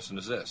Anti-Aging Medicine,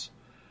 is this.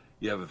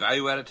 You have a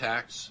value-added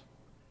tax.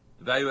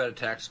 The value-added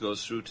tax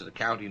goes through to the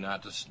county,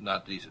 not the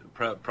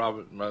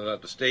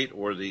state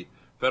or the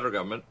federal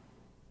government.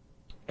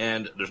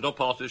 And there's no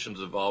politicians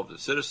involved.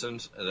 It's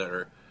citizens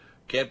that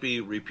can't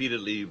be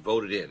repeatedly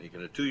voted in. You can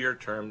have a 2-year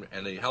term,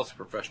 and the health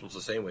professionals the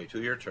same way,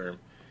 2-year term.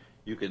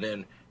 You can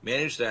then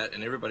manage that,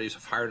 and everybody's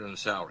hired on a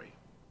salary.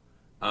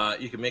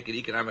 You can make it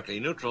economically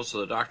neutral,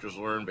 so the doctors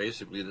learn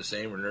basically the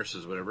same, or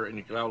nurses, whatever, and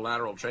you can allow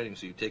lateral training,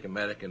 so you take a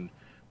medic, and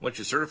once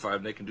you certify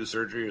them, they can do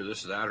surgery or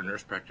this or that, or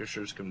nurse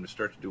practitioners can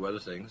start to do other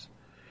things.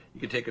 You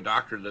can take a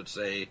doctor, let's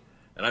say,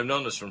 and I've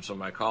known this from some of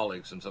my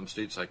colleagues in some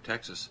states like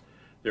Texas,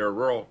 they're a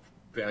rural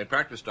family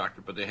practice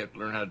doctor, but they have to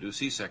learn how to do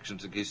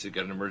C-sections in case they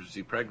get an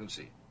emergency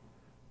pregnancy.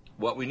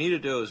 What we need to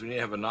do is we need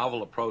to have a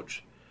novel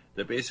approach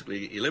that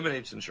basically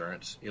eliminates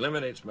insurance,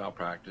 eliminates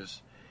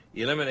malpractice,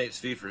 eliminates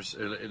this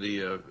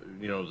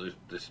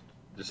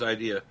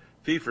idea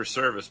fee for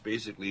service,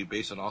 basically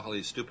based on all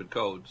these stupid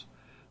codes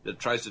that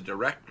tries to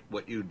direct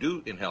what you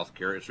do in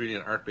healthcare. It's really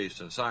an art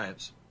based on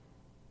science.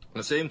 And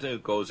the same thing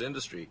goes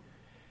industry.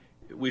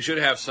 We should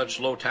have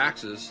such low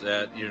taxes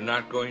that you're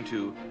not going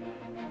to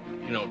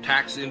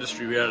tax the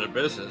industry right out of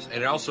business,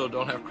 and also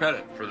don't have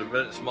credit for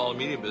the small and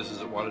medium businesses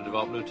that want to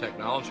develop new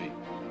technology.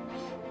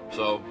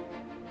 So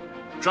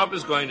Trump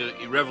is going to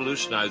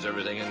revolutionize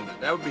everything, and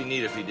that would be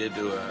neat if he did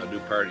do a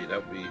new party.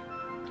 That would be,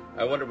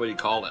 I wonder what he'd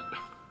call it.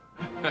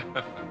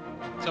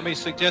 Somebody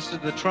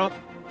suggested the Trump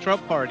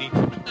Party.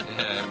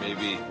 Yeah,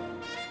 maybe.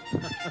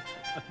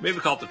 Maybe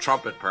call it the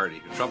Trumpet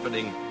Party,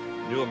 trumpeting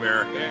New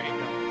America. There you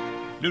go.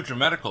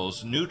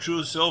 NutriMedical's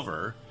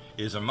NutriSilver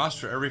is a must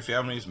for every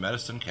family's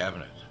medicine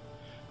cabinet.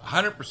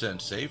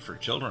 100% safe for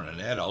children and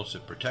adults.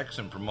 It protects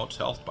and promotes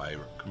health by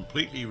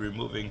completely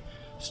removing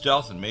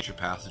stealth and major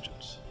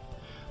pathogens.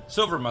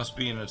 Silver must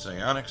be in its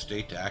ionic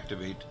state to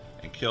activate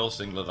and kill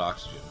singlet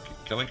oxygen,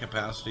 killing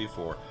capacity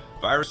for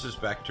viruses,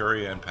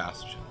 bacteria, and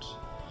pathogens.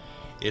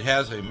 It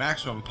has a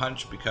maximum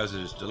punch because it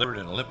is delivered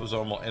in a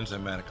liposomal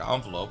enzymatic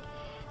envelope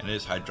and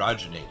is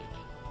hydrogenated.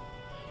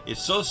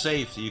 It's so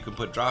safe that you can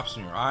put drops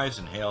in your eyes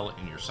and inhale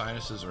in your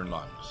sinuses or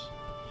lungs.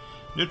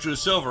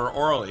 NutriSilver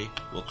orally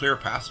will clear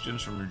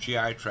pathogens from your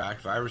GI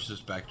tract,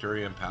 viruses,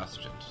 bacteria, and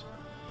pathogens.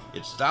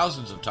 It's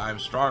thousands of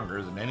times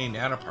stronger than any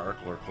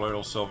nanoparticle or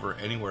colloidal silver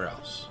anywhere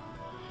else.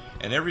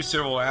 And every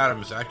silver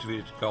atom is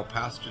activated to kill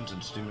pathogens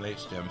and stimulate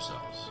stem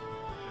cells.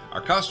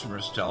 Our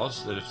customers tell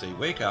us that if they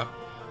wake up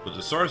with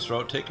a sore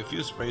throat, take a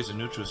few sprays of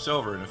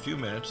NutriSilver in a few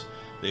minutes,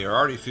 they are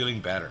already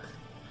feeling better.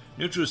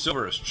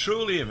 NutriSilver is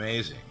truly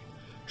amazing.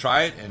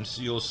 Try it and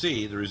you'll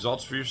see the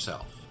results for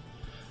yourself.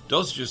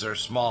 Dosages are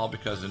small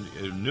because of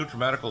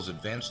NutriMedical's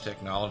advanced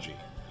technology,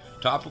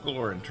 topical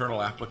or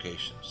internal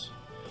applications.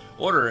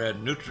 Order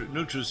at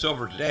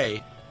NutriSilver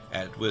today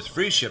with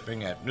free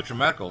shipping at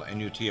NutriMedical,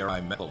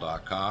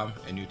 NutriMedical.com,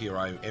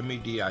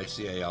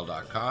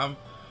 NutriMedical.com,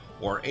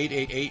 or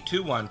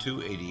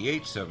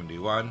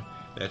 888-212-8871.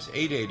 That's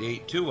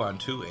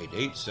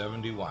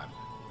 888-212-8871.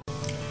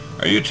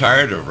 Are you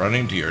tired of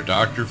running to your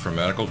doctor for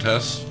medical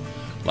tests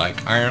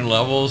like iron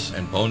levels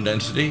and bone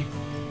density?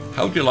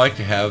 How would you like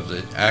to have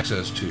the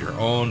access to your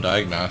own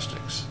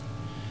diagnostics?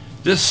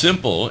 This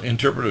simple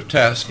interpretive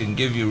test can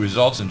give you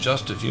results in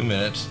just a few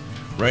minutes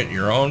right in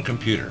your own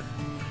computer.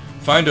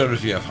 Find out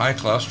if you have high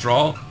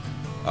cholesterol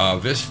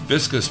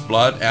viscous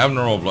blood,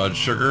 abnormal blood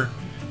sugar,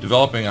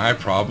 developing eye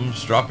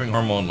problems, dropping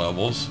hormone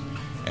levels,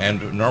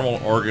 and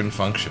normal organ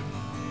function.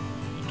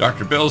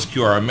 Dr. Bill's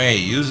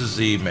QRMA uses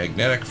the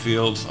magnetic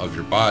fields of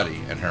your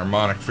body and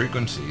harmonic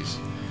frequencies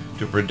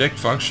to predict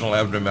functional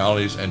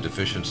abnormalities and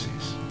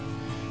deficiencies.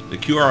 The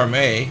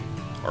QRMA,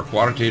 or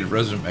Quantitative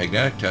Resonant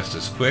Magnetic Test,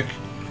 is quick,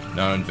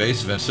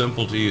 non-invasive, and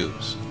simple to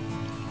use.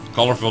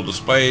 Colorful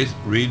displays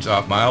reads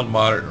off mild,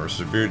 moderate, or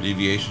severe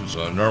deviations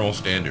on normal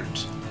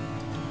standards.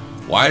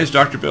 Why is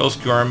Dr. Bill's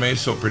QRMA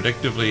so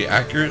predictively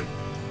accurate?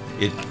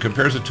 It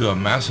compares it to a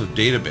massive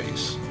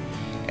database,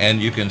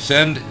 and you can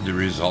send the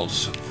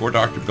results for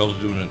Dr. Bill to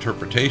do an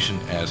interpretation,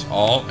 as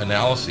all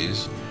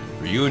analyses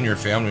for you and your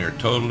family are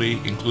totally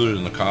included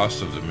in the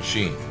cost of the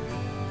machine.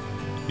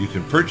 You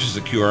can purchase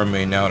the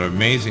QRMA now at an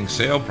amazing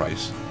sale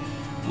price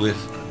with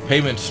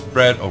payments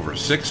spread over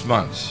 6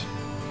 months.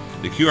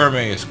 The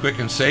QRMA is quick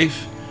and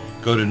safe.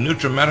 Go to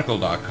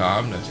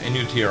NutriMedical.com, that's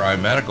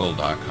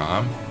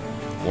NutriMedical.com,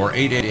 or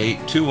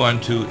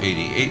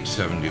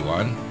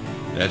 888-212-8871.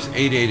 That's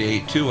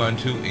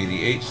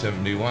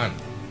 888-212-8871.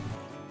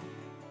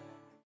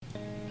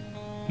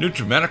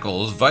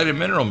 NutriMedical's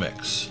Vitamin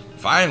Mix.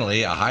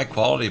 Finally, a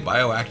high-quality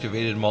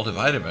bioactivated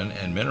multivitamin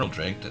and mineral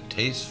drink that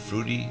tastes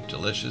fruity,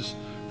 delicious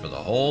for the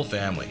whole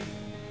family.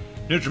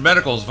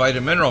 NutriMedical's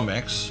Vitamin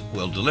Mix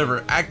will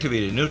deliver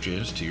activated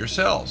nutrients to your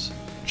cells,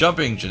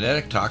 jumping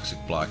genetic toxic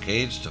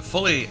blockades to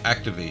fully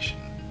activation.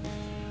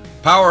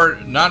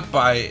 Powered not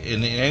by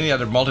in any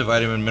other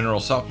multivitamin mineral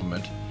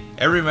supplement,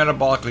 every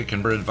metabolically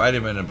converted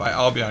vitamin and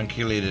bialbion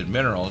chelated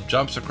mineral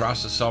jumps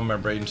across the cell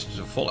membranes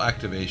to full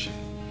activation.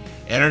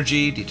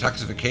 Energy,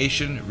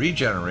 detoxification,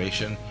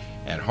 regeneration,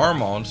 and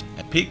hormones,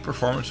 and peak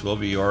performance will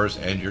be yours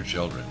and your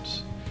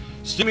children's.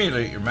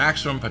 Stimulate your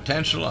maximum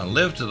potential and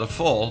live to the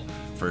full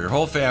for your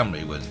whole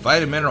family with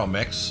Vitamin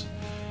Mix.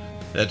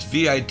 That's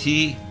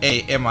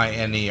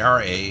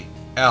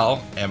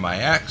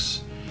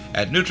VITAMINERALMIX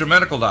at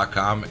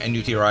NutriMedical.com and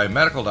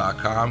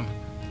NutriMedical.com,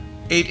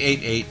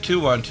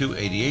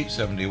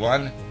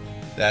 888-212-8871.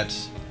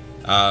 That's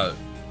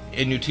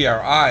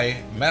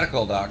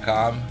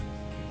NutriMedical.com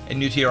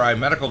and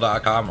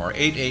NutriMedical.com, or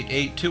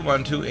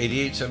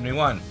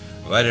 888-212-8871.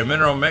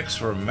 Vitamin Mix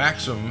for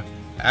maximum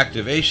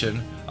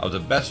activation of the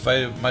best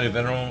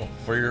vitamin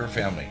for your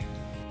family.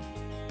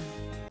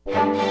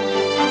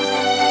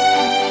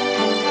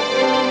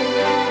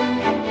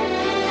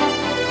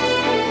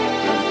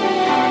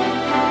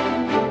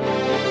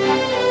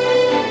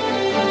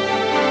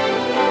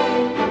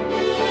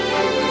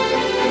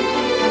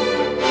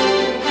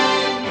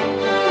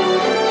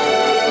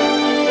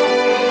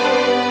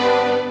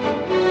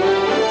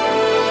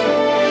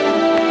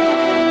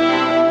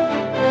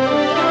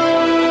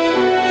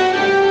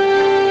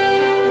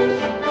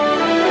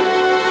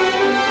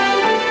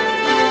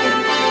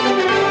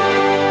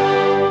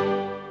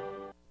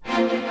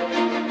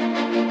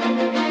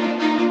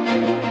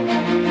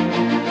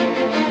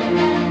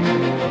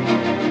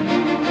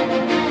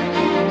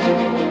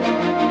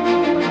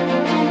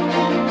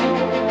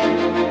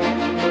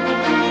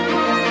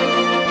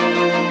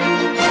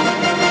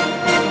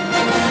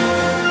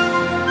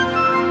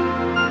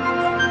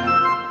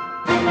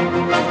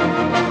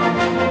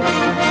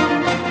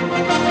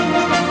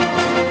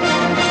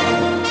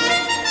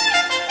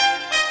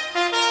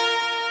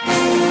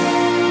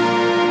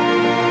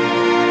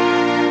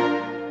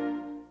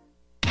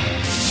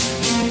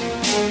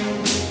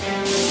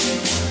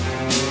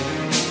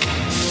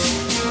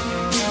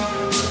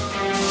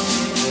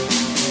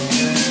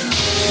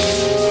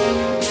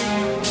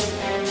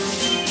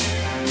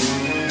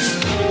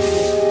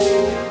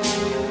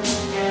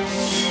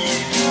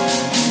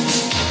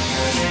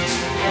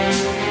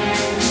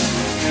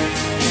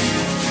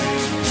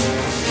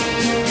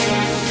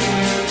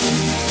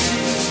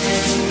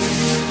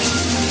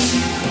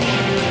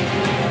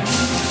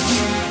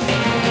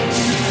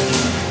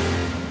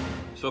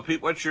 So,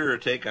 Pete, what's your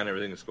take on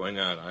everything that's going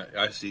on?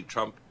 I see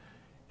Trump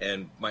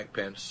and Mike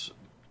Pence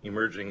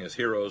emerging as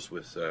heroes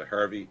with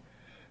Harvey.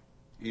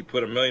 He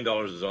put $1 million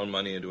of his own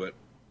money into it.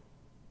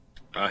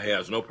 He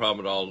has no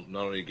problem at all,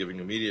 not only giving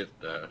immediate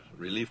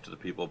relief to the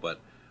people,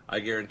 but I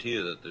guarantee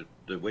you that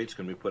the weight's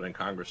going to be put in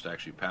Congress to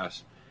actually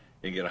pass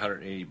and get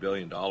 $180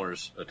 billion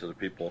to the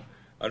people.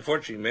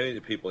 Unfortunately, many of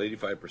the people,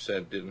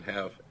 85%, didn't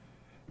have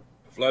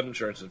flood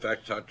insurance. In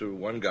fact, I talked to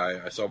one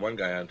guy. I saw one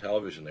guy on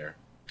television there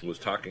who was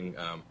talking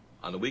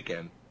on the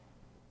weekend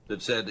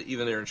that said that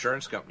even their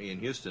insurance company in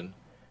Houston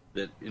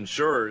that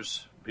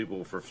insures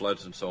people for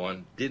floods and so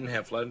on didn't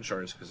have flood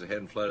insurance because they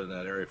hadn't flooded in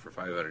that area for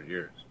 500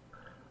 years.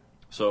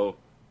 So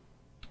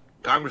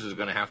Congress is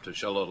going to have to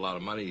shell out a lot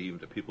of money even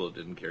to people that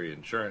didn't carry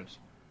insurance,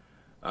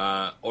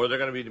 or they're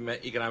going to be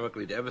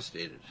economically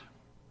devastated.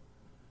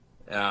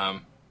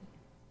 And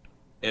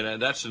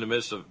that's in the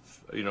midst of,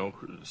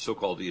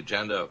 so-called the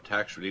agenda of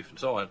tax relief and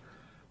so on.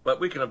 But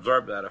we can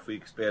absorb that if we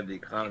expand the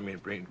economy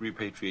and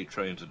repatriate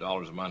trillions of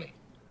dollars of money.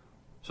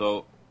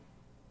 So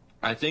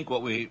I think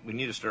what we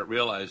need to start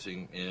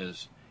realizing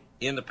is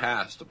in the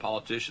past, the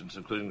politicians,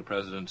 including the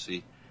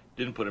presidency,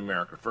 didn't put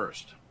America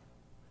first.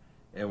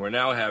 And we're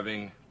now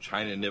having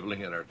China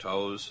nibbling at our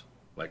toes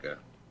like a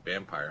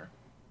vampire.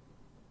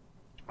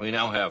 We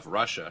now have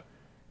Russia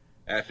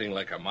acting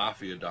like a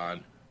mafia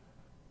don,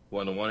 who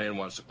on the one hand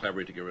wants to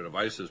collaborate to get rid of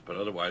ISIS, but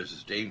otherwise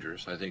is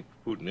dangerous. I think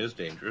Putin is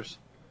dangerous.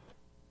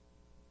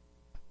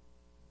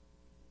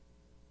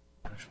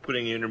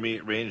 Putting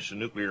intermediate range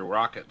nuclear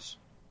rockets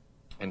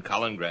in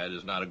Kaliningrad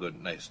is not a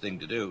nice thing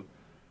to do,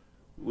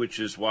 which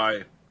is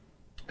why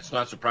it's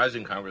not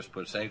surprising Congress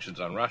put sanctions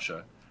on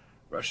Russia.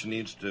 Russia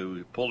needs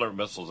to pull their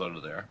missiles out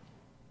of there.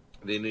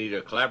 They need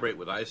to collaborate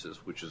with ISIS,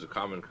 which is a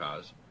common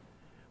cause.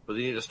 But they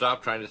need to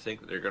stop trying to think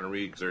that they're going to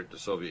re-exert the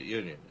Soviet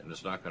Union, and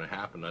it's not going to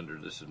happen under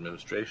this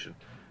administration.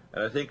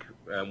 And I think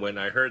when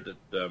I heard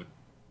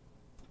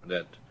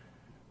that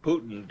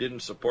Putin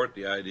didn't support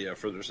the idea of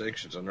further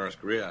sanctions on North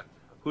Korea,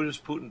 who does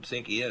Putin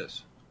think he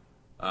is?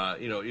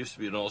 It used to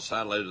be an old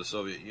satellite of the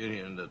Soviet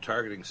Union. The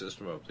targeting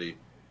system of the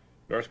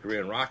North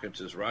Korean rockets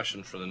is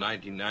Russian from the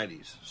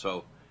 1990s.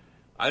 So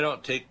I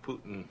don't take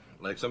Putin,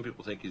 like some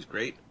people think he's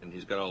great, and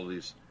he's got all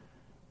these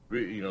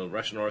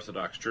Russian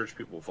Orthodox Church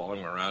people following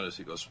him around as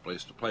he goes from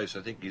place to place.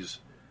 I think he's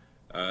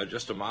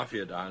just a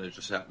mafia don. It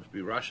just happens to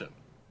be Russian.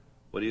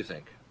 What do you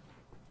think?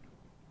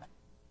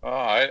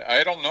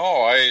 I don't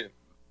know. I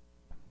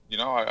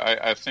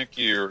think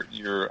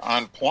you're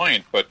on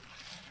point, but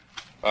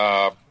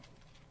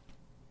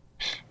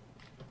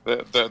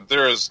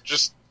there is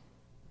just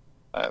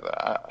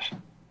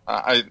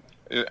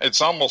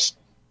it's almost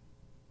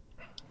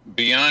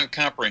beyond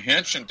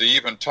comprehension to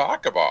even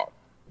talk about.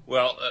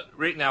 Well,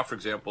 right now, for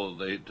example,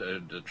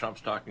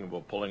 Trump's talking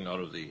about pulling out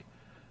of the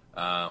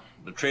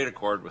trade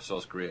accord with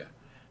South Korea.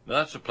 Now,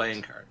 that's a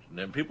playing card. And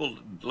then people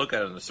look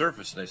at it on the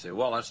surface and they say,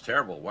 well, that's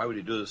terrible. Why would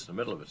he do this in the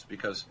middle of it? It's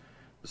because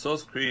the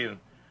South Korean,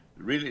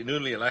 really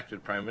newly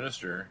elected prime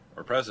minister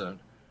or president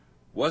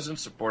wasn't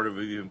supportive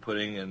of even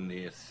putting in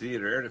the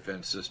theater air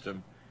defense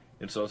system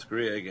in South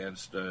Korea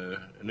against a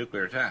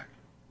nuclear attack.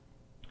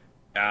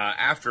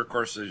 After, of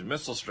course, the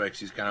missile strikes,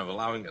 he's kind of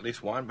allowing at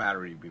least one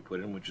battery to be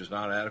put in, which is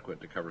not adequate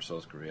to cover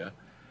South Korea.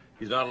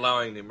 He's not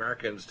allowing the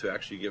Americans to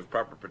actually give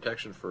proper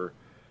protection for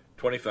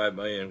 25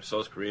 million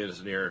South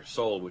Koreans near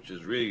Seoul, which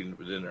is really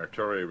within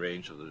artillery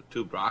range of the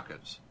tube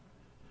rockets.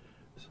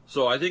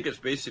 So I think it's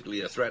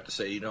basically a threat to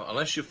say,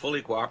 unless you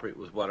fully cooperate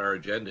with what our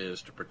agenda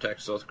is to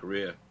protect South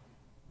Korea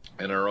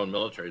and our own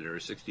military, there are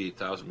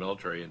 68,000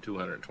 military and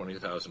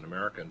 220,000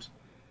 Americans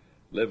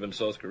live in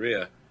South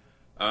Korea.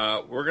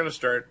 We're going to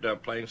start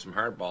playing some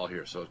hardball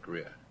here, South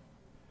Korea.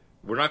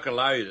 We're not going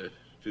to allow you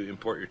to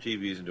import your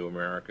TVs into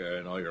America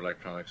and all your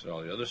electronics and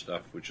all the other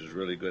stuff, which is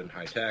really good and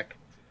high tech,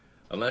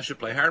 unless you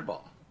play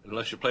hardball,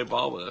 unless you play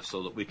ball with us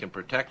so that we can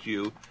protect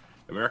you,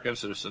 American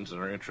citizens, and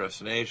our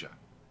interests in Asia.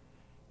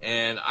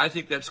 And I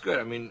think that's good.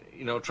 I mean,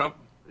 Trump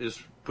is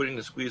putting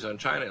the squeeze on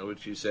China,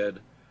 which he said,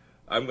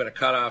 I'm going to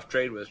cut off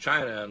trade with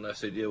China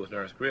unless they deal with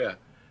North Korea.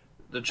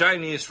 The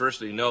Chinese,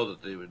 firstly, know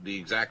that the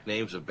exact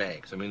names of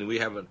banks. I mean, we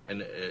have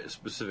a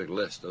specific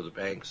list of the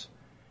banks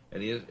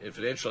and the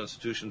financial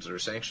institutions that are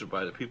sanctioned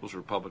by the People's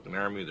Republican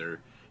Army.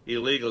 They're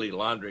illegally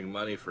laundering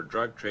money for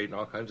drug trade and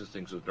all kinds of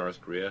things with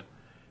North Korea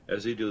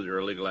as they do their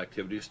illegal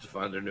activities to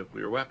fund their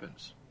nuclear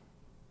weapons.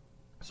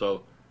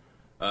 So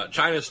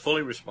China is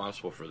fully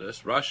responsible for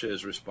this. Russia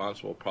is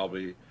responsible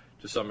probably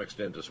to some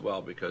extent as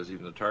well, because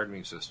even the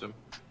targeting system.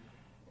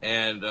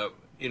 And,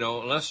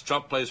 unless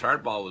Trump plays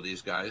hardball with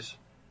these guys,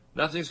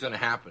 nothing's going to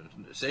happen.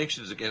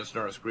 Sanctions against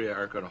North Korea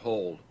aren't going to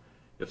hold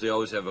if they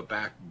always have a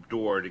back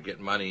door to get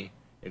money,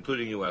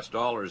 including U.S.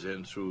 dollars,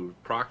 in through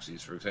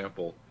proxies. For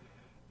example,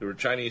 there were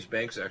Chinese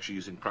banks actually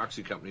using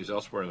proxy companies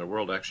elsewhere in the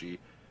world actually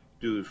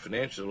do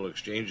financial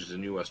exchanges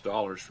in U.S.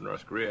 dollars for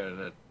North Korea, and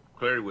that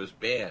clearly was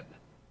banned.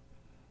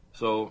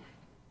 So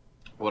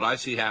what I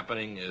see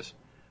happening is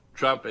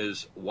Trump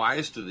is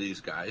wise to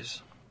these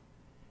guys.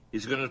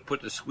 He's going to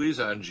put the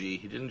squeeze on Xi.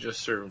 He didn't just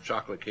serve him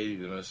chocolate cake. He's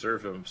going to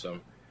serve him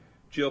some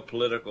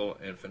geopolitical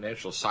and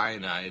financial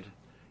cyanide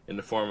in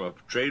the form of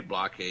trade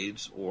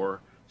blockades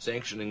or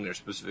sanctioning their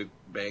specific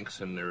banks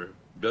and their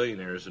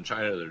billionaires in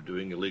China that are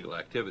doing illegal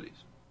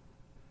activities.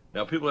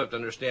 Now, people have to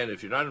understand,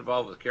 if you're not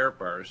involved with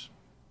Kartbars,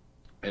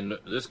 and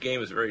this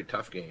game is a very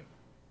tough game,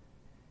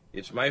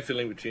 it's my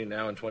feeling between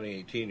now and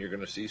 2018 you're going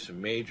to see some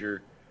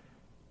major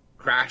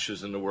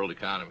crashes in the world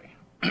economy.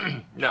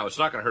 Now, it's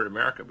not going to hurt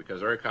America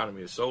because our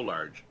economy is so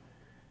large.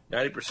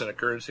 90% of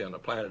currency on the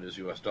planet is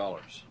U.S.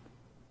 dollars.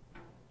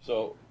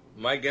 So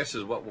my guess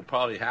is what will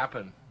probably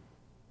happen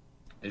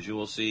is you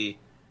will see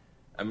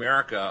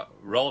America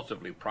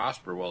relatively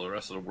prosper while the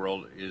rest of the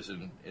world is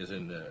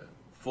in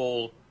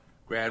full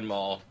grand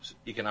mal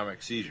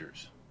economic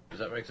seizures. Does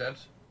that make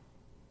sense?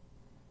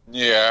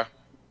 Yeah,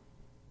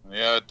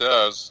 it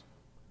does.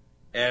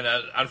 And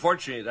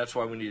unfortunately, that's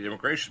why we need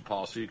immigration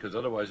policy, because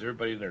otherwise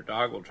everybody and their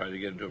dog will try to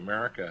get into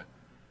America,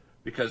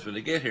 because when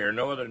they get here,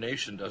 no other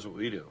nation does what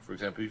we do. For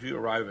example, if you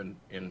arrive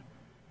in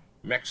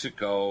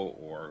Mexico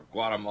or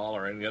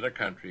Guatemala or any other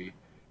country,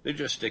 they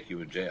just stick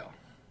you in jail.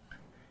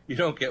 You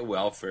don't get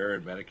welfare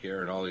and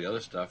Medicare and all the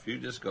other stuff. You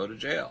just go to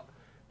jail.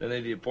 Then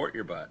they deport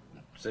your butt,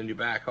 send you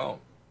back home.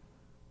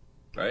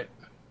 right?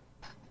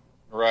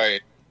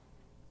 Right.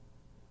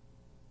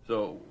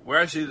 So where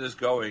I see this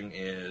going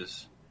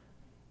is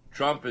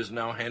Trump is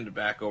now handed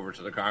back over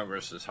to the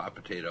Congress as hot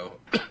potato.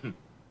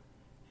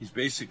 He's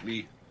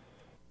basically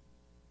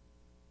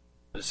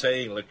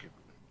saying, look,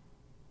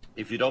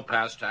 if you don't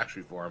pass tax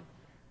reform,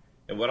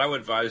 and what I would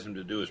advise him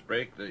to do is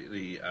break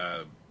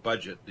the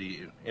budget,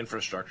 the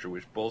infrastructure,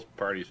 which both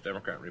parties,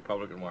 Democrat and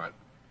Republican, want,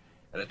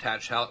 and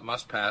attach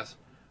must-pass,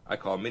 I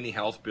call mini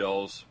health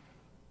bills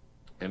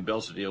and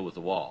bills to deal with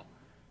the wall.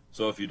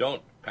 So if you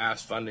don't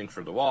pass funding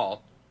for the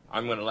wall,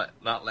 I'm going to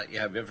not let you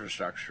have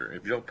infrastructure.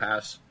 If you don't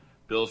pass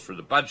bills for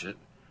the budget,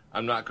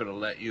 I'm not going to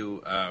let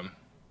you,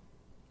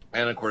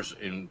 and of course,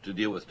 to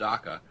deal with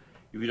DACA,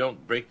 if you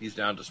don't break these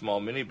down to small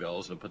mini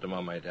bills and put them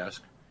on my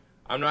desk,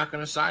 I'm not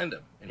going to sign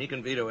them. And he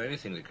can veto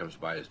anything that comes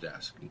by his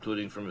desk,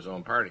 including from his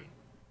own party.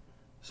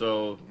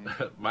 So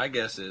my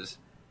guess is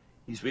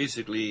he's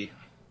basically,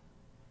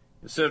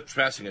 instead of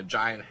passing a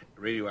giant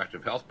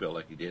radioactive health bill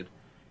like he did,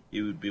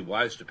 he would be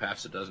wise to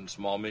pass a dozen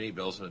small mini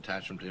bills and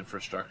attach them to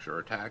infrastructure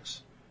or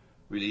tax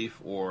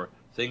relief or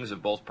things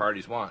that both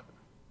parties want.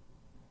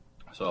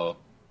 So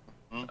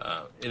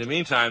in the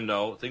meantime,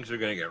 though, things are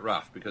going to get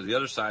rough because the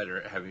other side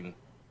are having,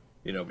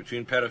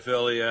 between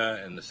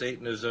pedophilia and the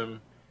Satanism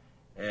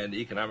and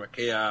economic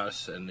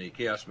chaos and the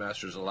chaos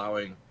masters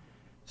allowing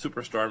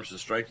superstorms to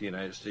strike the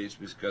United States,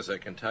 because I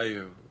can tell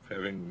you,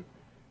 having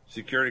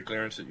security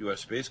clearance at U.S.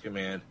 Space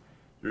Command,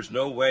 there's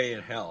no way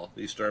in hell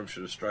these storms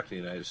should have struck the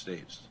United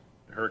States.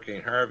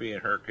 Hurricane Harvey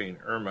and Hurricane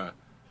Irma,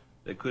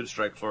 they could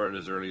strike Florida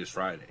as early as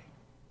Friday.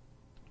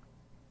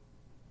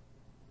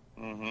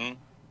 Mm-hmm.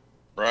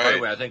 Right. By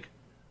the way, I think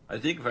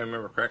if I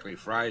remember correctly,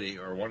 Friday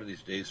or one of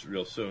these days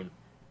real soon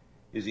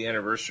is the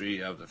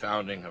anniversary of the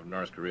founding of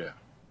North Korea.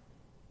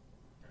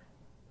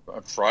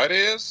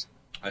 Friday is?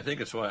 I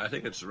think it's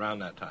around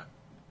that time.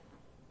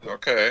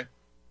 Okay.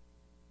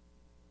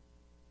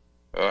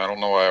 I don't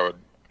know why I would.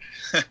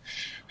 I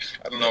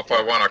don't know if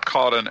I want to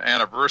call it an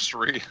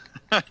anniversary.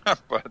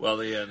 But, well,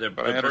 the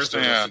birth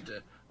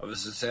of the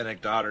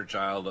satanic daughter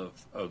child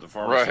of the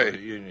former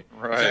Soviet Union.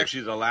 Right. It's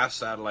actually the last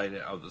satellite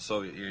of the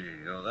Soviet Union.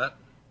 You know that?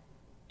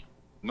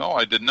 No,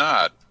 I did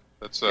not.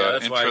 That's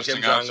that's interesting why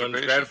Kim Jong-un's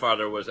observation.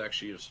 grandfather was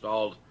actually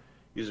installed.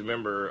 He's a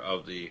member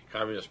of the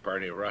Communist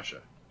Party of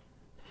Russia,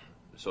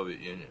 the Soviet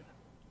Union.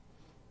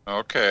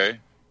 Okay.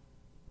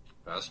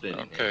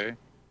 Fascinating. Okay. Yeah.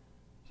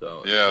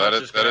 So yeah, that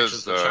is connections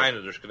is to China.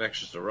 There's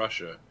connections to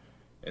Russia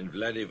and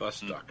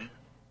Vladivostok. Mm-hmm.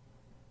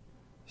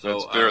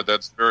 So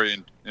that's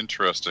very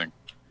interesting.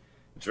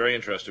 It's very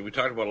interesting. We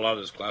talked about a lot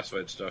of this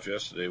classified stuff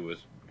yesterday with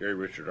Gary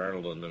Richard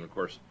Arnold, and then of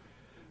course,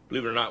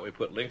 believe it or not, we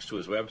put links to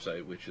his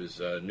website, which is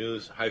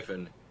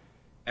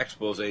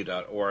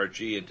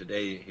news-expose.org. And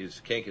today he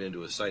can't get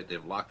into his site;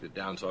 they've locked it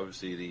down. So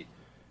obviously,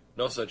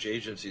 no such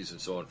agencies and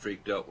so on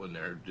freaked out when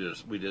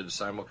we did a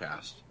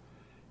simulcast.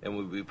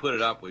 And we put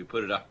it up. We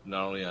put it up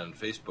not only on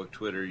Facebook,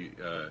 Twitter,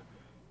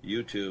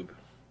 YouTube,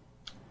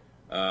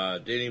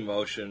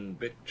 Dailymotion,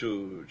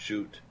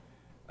 BitChute,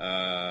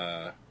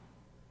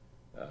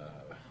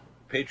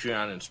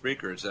 Patreon, and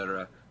Spreaker,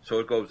 etc. So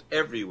it goes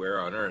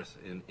everywhere on Earth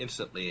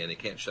instantly, and it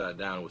can't shut it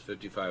down with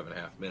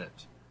 55.5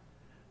 minutes.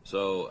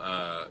 So,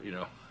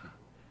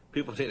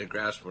 people need to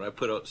grasp when I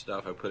put out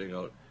stuff, I'm putting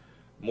out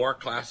more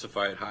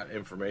classified hot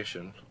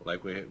information,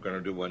 like we're going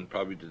to do one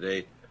probably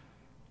today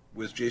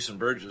with Jason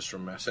Burgess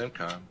from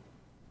CENTCOM,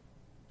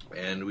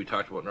 and we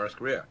talked about North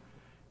Korea.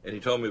 And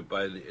he told me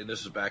and this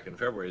is back in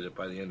February, that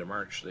by the end of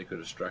March they could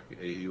have struck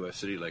a U.S.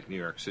 city like New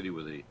York City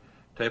with a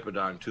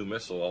Taepodong 2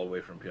 missile all the way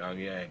from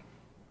Pyongyang.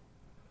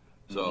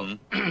 So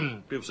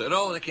people say,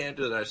 no, they can't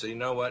do that. I say, you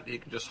know what? You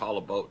can just haul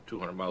a boat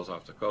 200 miles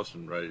off the coast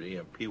and ride an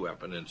EMP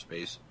weapon in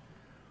space,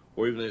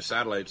 or even the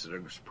satellites that are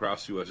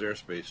across U.S.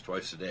 airspace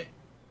twice a day.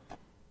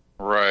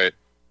 Right.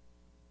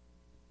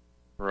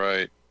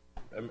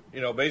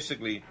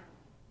 Basically,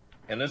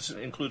 and this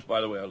includes,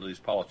 by the way, all of these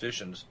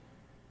politicians,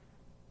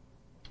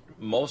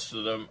 most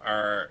of them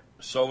are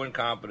so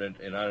incompetent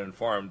and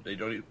uninformed, they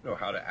don't even know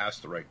how to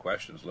ask the right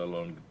questions, let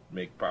alone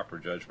make proper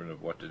judgment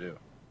of what to do.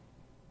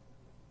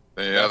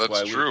 Yeah,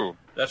 that's true.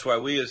 That's why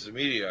we as the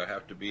media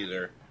have to be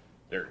their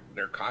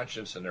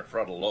conscience and their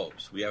frontal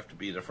lobes. We have to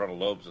be the frontal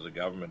lobes of the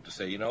government to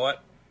say, you know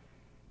what?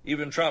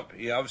 Even Trump,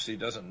 he obviously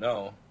doesn't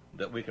know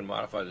that we can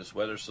modify this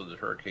weather so that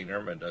Hurricane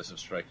Irma doesn't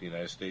strike the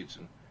United States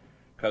and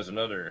cause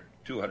another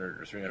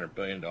 $200 or $300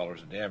 billion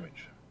of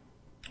damage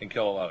and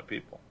kill a lot of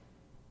people.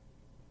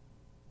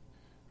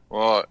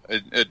 Well,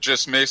 it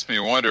just makes me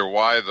wonder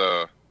why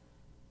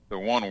the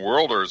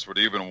one-worlders would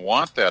even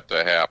want that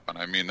to happen.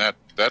 I mean, that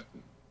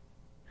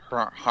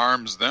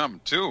harms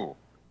them too.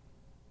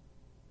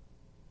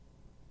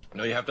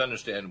 No, you have to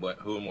understand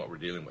who and what we're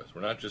dealing with.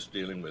 We're not just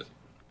dealing with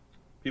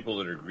people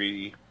that are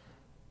greedy,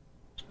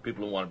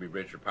 people who want to be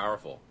rich or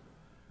powerful.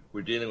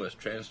 We're dealing with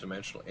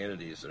transdimensional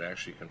entities that are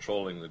actually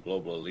controlling the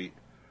global elite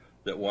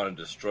that want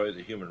to destroy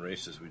the human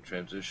race as we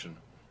transition,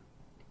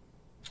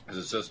 as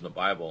it says in the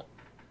Bible,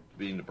 to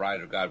being the bride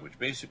of God, which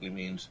basically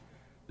means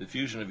the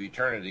fusion of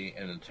eternity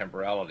and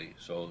temporality.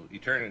 So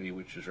eternity,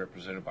 which is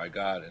represented by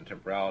God, and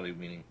temporality,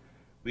 meaning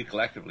we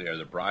collectively are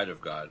the bride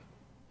of God.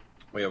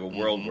 We have a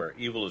world where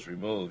evil is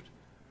removed,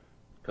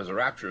 because a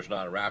rapture is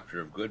not a rapture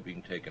of good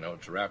being taken out,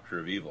 it's a rapture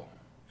of evil,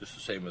 just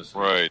the same as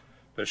the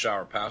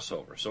Peshawar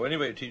Passover. So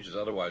anybody who teaches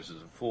otherwise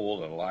is a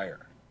fool and a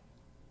liar.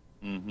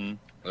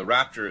 The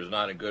rapture is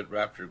not a good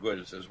rapture of good.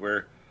 It says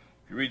where,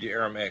 if you read the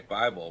Aramaic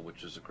Bible,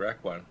 which is the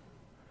correct one,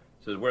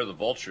 it says where the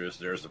vulture is,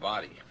 there's the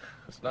body.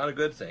 It's not a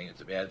good thing, it's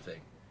a bad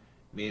thing.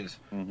 It means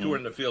two are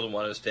in the field and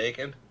one is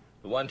taken.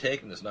 The one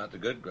taken is not the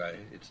good guy,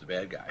 it's the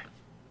bad guy.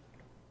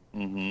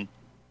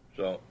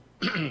 So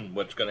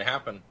what's going to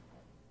happen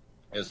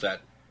is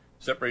that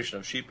separation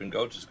of sheep and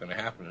goats is going to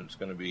happen, and it's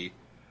going to be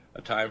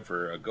a time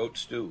for a goat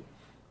stew.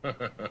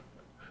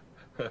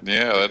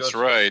 Yeah, that's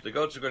right. The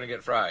goats are going to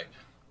get fried,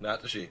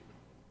 not the sheep.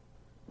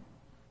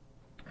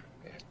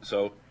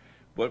 So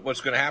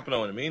what's going to happen,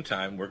 though, in the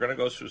meantime, we're going to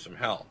go through some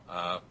hell.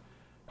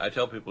 I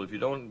tell people, if you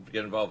don't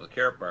get involved with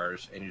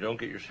Kartbars and you don't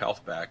get your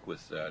health back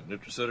with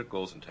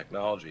nutraceuticals and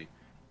technology,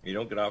 you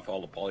don't get off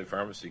all the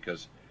polypharmacy,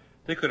 because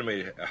they could have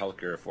made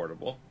healthcare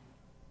affordable.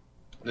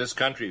 This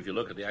country, if you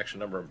look at the actual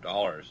number of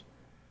dollars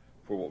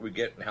for what we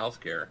get in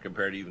healthcare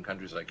compared to even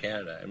countries like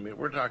Canada, I mean,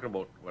 we're talking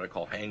about what I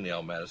call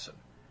hangnail medicine.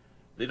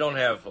 They don't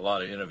have a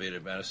lot of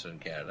innovative medicine in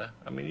Canada.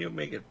 I mean, you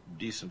may get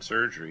decent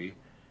surgery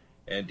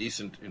and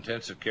decent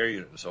intensive care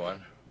unit and so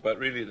on, but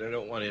really they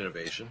don't want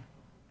innovation.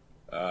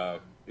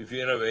 If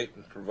you innovate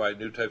and provide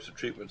new types of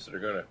treatments that are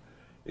going to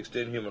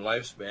extend human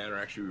lifespan or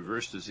actually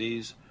reverse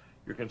disease,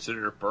 you're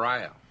considered a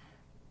pariah.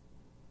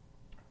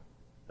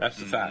 That's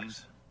the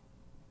facts.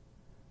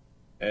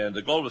 And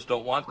the globalists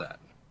don't want that.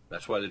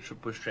 That's why they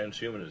push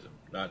transhumanism,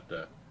 not...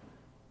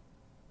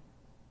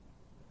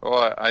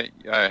 Well,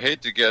 I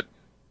hate to get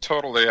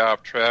totally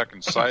off track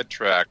and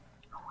sidetracked,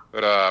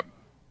 but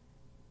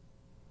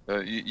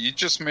you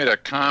just made a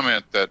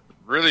comment that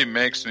really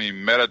makes me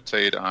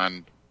meditate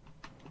on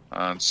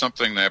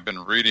something that I've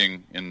been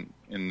reading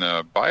in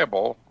the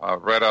Bible,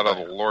 right out of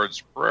the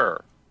Lord's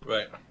Prayer.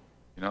 Right.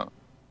 You know,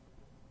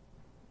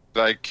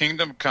 thy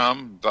kingdom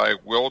come, thy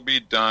will be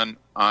done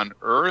on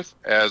earth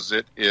as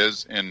it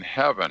is in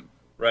heaven.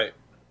 Right.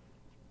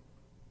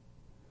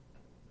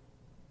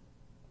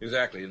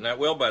 Exactly. And that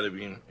will, by the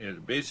being,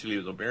 basically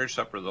the marriage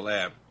supper of the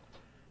Lamb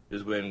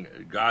is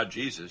when God,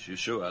 Jesus,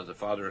 Yeshua, the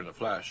Father in the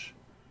flesh,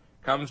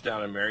 comes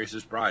down and marries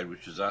his bride,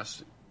 which is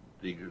us,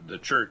 the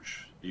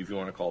church, if you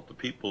want to call it the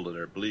people that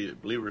are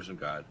believers in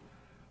God.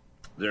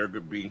 They're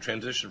being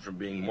transitioned from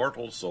being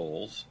mortal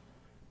souls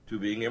to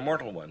being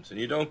immortal ones. And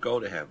you don't go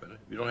to heaven.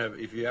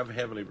 If you have a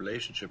heavenly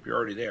relationship, you're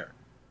already there.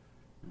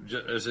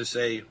 As I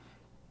say,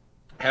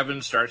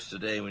 heaven starts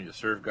today when you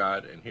serve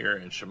God and hear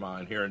and Shema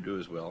and hear and do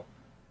his will.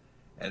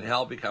 And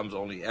hell becomes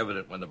only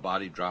evident when the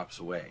body drops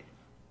away,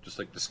 just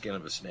like the skin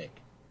of a snake.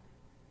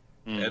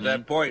 At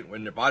that point,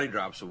 when the body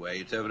drops away,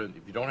 it's evident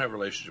if you don't have a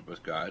relationship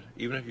with God,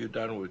 even if you've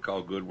done what we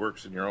call good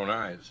works in your own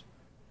eyes,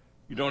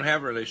 you don't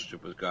have a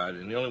relationship with God,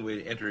 and the only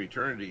way to enter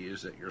eternity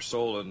is that your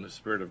soul and the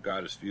Spirit of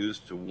God is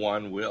fused to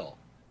one will.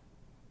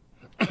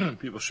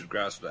 People should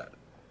grasp that.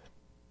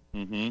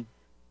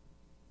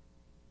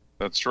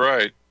 That's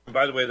right. And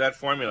by the way, that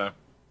formula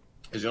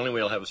is the only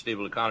way you'll have a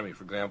stable economy.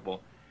 For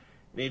example,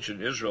 in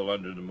ancient Israel,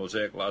 under the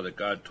Mosaic law that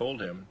God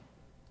told him,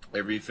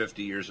 every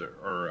 50 years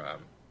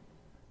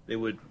they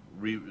would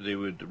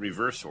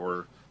reverse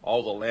or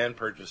all the land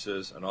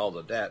purchases and all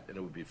the debt, and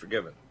it would be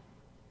forgiven.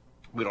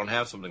 We don't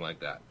have something like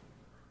that.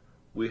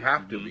 We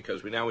have to,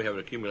 because we have an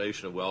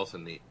accumulation of wealth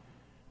in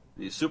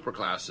the super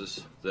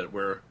classes, that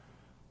where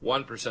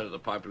 1% of the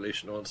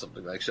population owns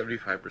something like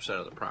 75%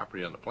 of the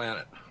property on the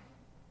planet.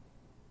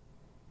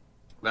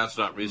 That's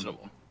not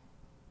reasonable.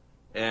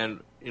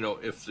 And,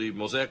 if the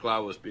Mosaic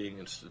Law was being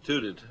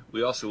instituted,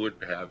 we also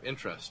wouldn't have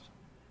interest.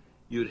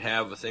 You'd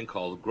have a thing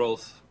called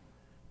growth.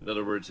 In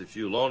other words, if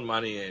you loan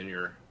money and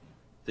your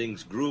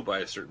things grew by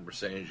a certain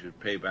percentage, you'd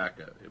pay back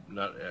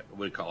what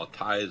we call a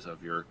tithe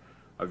of your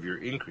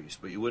increase,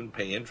 but you wouldn't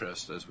pay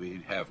interest as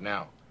we have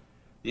now.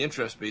 The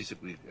interest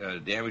basically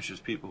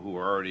damages people who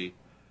are already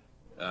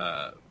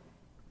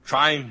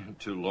trying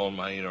to loan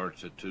money in order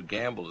to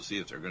gamble to see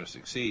if they're going to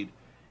succeed,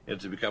 and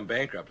to become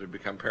bankrupt, they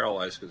become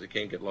paralyzed because they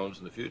can't get loans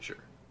in the future.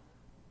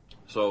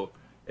 So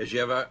as you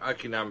have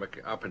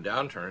economic up and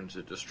down turns,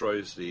 it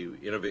destroys the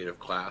innovative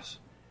class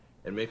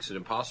and makes it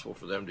impossible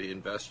for them to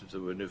invest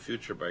into a new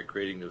future by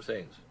creating new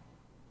things.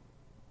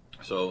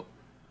 So,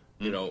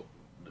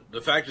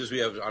 the fact is we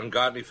have an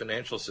ungodly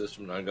financial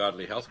system and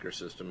ungodly healthcare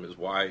system is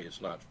why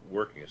it's not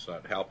working, it's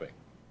not helping.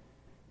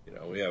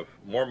 We have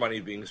more money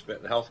being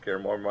spent in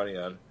healthcare, more money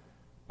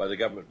by the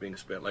government being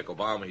spent, like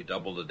Obama, he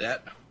doubled the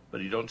debt,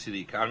 but you don't see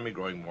the economy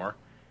growing more.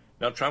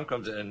 Now Trump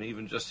comes in, and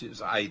even just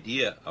his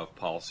idea of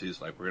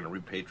policies like we're going to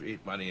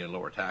repatriate money and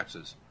lower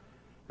taxes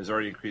has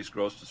already increased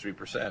growth to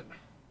 3%.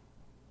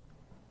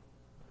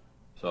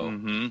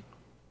 So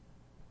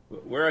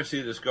where I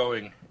see this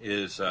going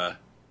is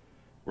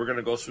we're going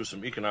to go through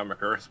some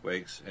economic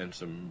earthquakes and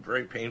some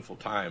very painful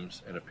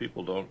times, and if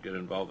people don't get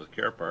involved with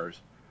Kartbars,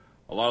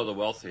 a lot of the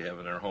wealth they have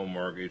in their home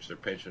mortgage, their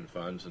pension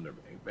funds, and their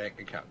bank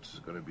accounts is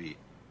going to be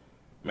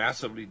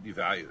massively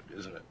devalued,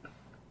 isn't it?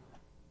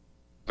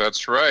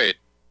 That's right.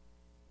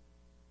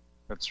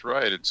 That's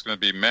right. It's going to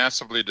be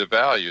massively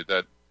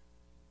devalued.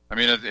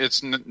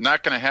 It's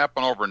not going to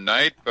happen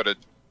overnight, but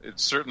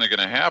it's certainly going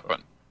to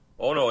happen.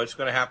 Oh, no, it's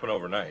going to happen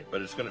overnight,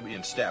 but it's going to be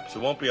in steps.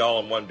 It won't be all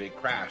in one big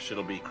crash.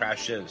 It'll be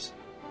crashes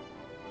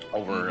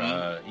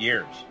over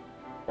years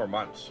or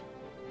months.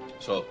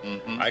 So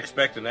I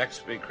expect the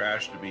next big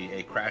crash to be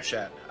a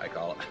crashette, I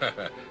call it.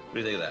 What do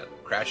you think of that?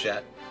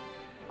 Crashette?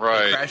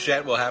 Right. The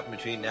crashette will happen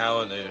between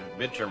now and the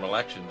midterm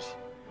elections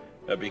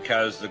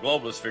because the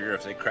globalists figure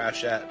if they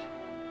crashette,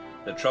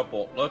 that Trump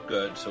won't look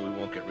good, so we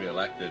won't get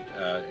reelected,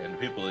 and the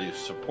people he's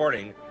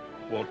supporting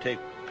won't take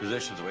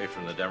positions away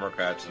from the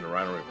Democrats, and the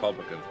Rhino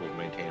Republicans will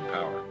maintain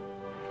power.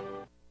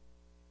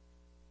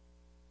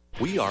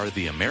 We are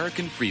the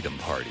American Freedom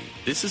Party.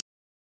 This is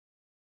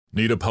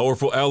Need a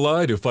powerful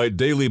ally to fight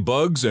daily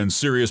bugs and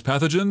serious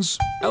pathogens?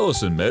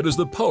 Allicin Med is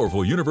the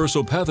powerful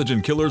universal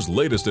pathogen killer's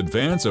latest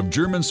advance of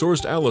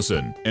German-sourced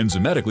allicin,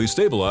 enzymatically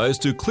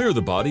stabilized to clear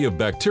the body of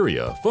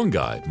bacteria,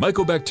 fungi,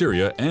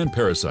 mycobacteria, and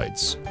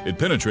parasites. It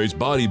penetrates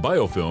body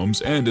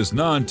biofilms and is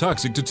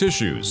non-toxic to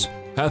tissues.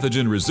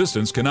 Pathogen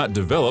resistance cannot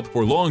develop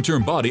for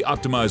long-term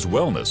body-optimized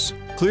wellness.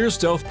 Clear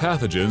stealth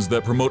pathogens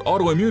that promote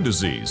autoimmune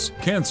disease,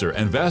 cancer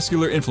and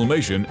vascular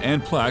inflammation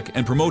and plaque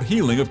and promote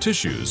healing of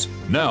tissues.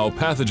 Now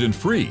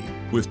pathogen-free.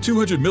 With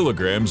 200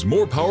 milligrams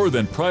more power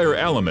than prior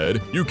Alamed,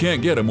 you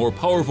can't get a more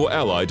powerful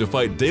ally to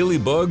fight daily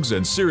bugs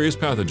and serious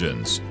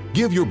pathogens.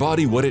 Give your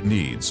body what it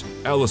needs.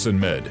 Allicin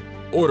Med.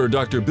 Order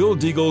Dr. Bill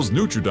Deagle's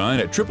Nutridyne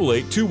at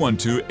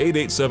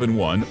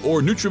 888-212-8871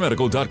 or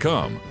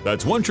NutriMedical.com.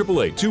 That's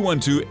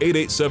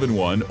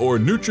 1-888-212-8871 or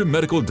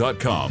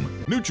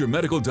NutriMedical.com.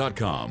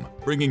 NutriMedical.com,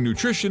 bringing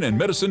nutrition and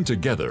medicine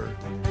together.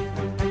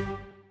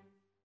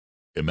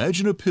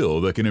 Imagine a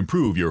pill that can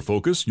improve your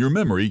focus, your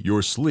memory,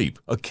 your sleep,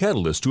 a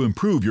catalyst to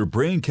improve your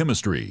brain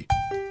chemistry.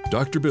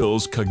 Dr.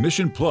 Bill's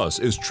Cognition Plus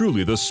is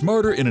truly the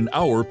smarter in an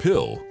hour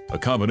pill. A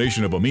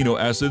combination of amino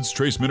acids,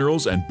 trace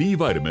minerals, and B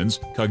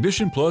vitamins,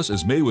 Cognition Plus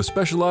is made with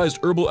specialized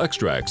herbal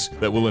extracts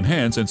that will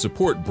enhance and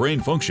support brain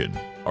function.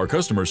 Our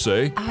customers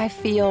say, I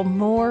feel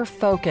more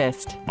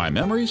focused. My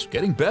memory's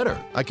getting better.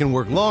 I can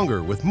work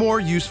longer with more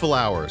useful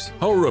hours.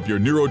 Power up your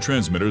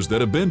neurotransmitters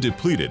that have been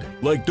depleted,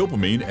 like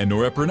dopamine and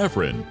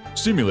norepinephrine.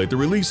 Stimulate the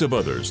release of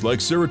others, like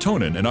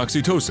serotonin and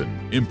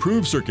oxytocin.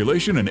 Improve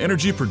circulation and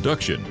energy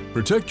production.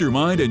 Protect your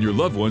mind and your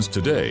loved ones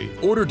today.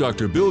 Order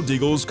Dr. Bill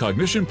Deagle's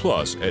Cognition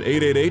Plus at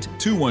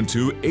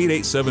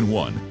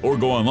 888-212-8871 or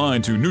go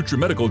online to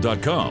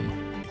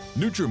NutriMedical.com.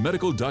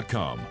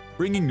 NutriMedical.com,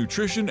 bringing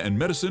nutrition and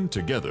medicine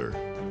together.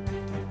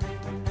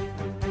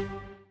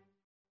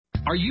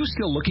 Are you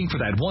still looking for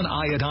that one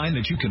iodine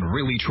that you can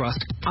really trust?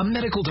 A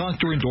medical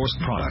doctor endorsed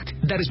product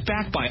that is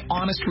backed by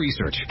honest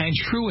research and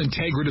true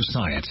integrative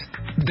science?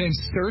 Then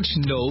search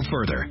no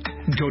further.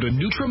 Go to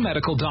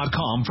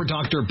NutriMedical.com for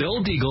Dr. Bill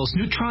Deagle's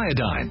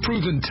Nutriodine,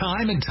 proven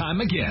time and time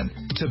again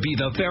to be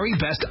the very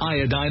best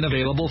iodine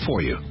available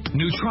for you.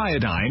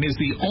 Nutriodine is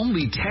the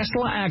only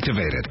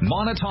Tesla-activated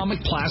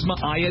monatomic plasma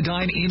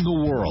iodine in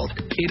the world.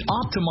 It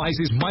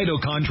optimizes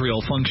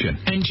mitochondrial function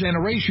and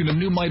generation of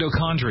new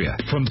mitochondria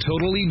from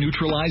totally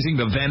neutralizing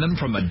the venom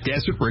from a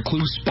desert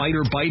recluse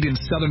spider bite in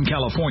Southern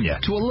California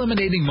to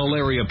eliminating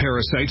malaria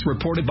parasites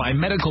reported by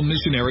medical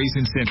missionaries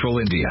in Central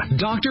India.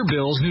 Dr.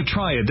 Bill's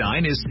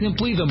Nutriodine is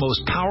simply the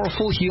most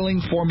powerful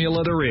healing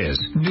formula there is.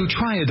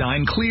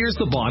 Nutriodine clears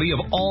the body of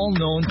all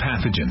known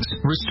pathogens,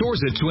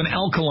 restores it to an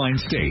alkaline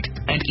state,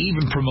 and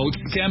even promotes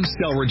stem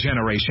cell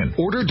regeneration.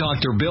 Order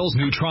Dr. Bill's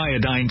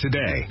Nutriodine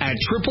today at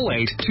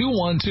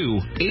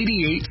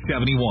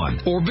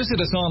 888-212-8871 or visit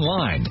us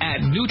online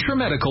at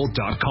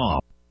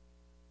NutriMedical.com.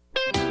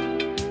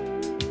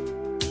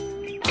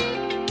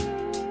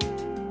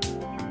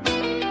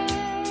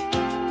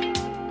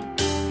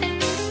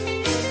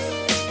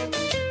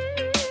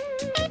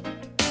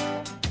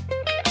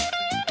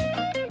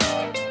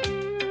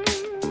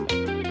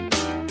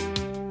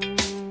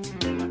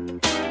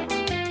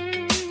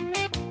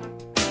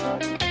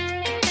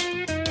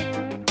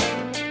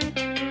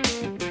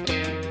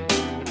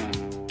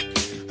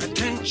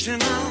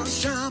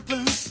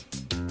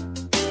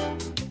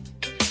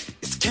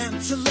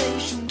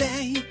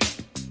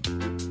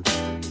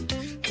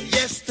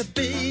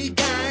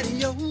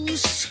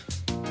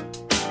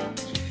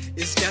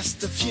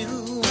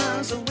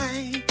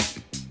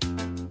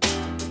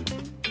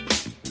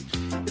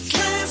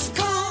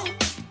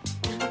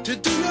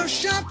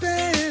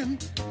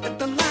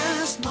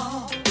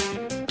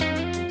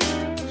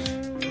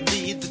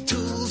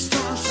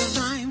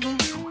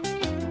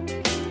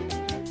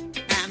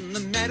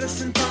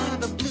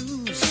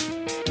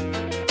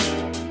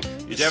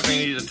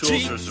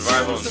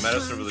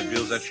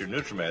 That's your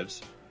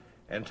NutriMeds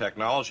and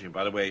technology. And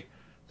by the way,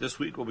 this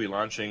week we'll be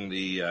launching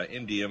the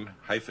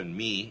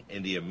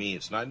Indium-Me.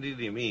 It's not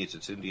Indium Me, it's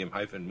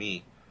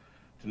Indium-Me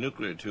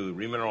to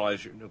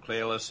remineralize your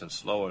nucleolus and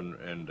slow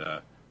and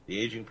the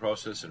aging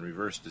process and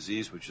reverse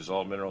disease, which is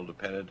all mineral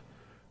dependent.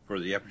 for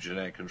the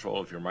epigenetic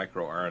control of your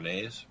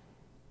microRNAs.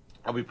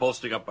 I'll be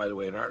posting up, by the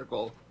way, an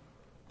article,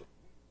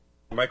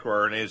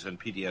 microRNAs and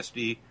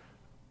PTSD,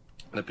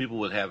 that people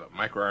would have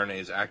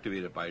microRNAs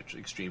activated by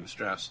extreme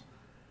stress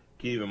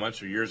can even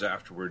months or years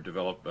afterward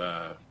develop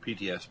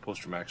PTS,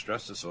 post-traumatic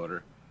stress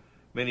disorder.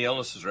 Many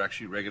illnesses are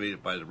actually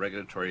regulated by the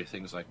regulatory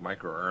things like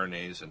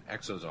microRNAs and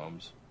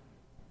exosomes.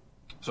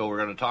 So we're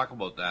going to talk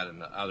about that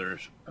in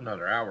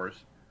another hours.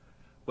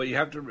 But you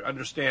have to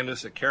understand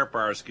this, that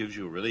Kartbars gives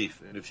you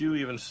relief. And if you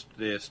even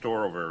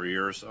store over a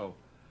year or so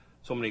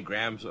many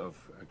grams of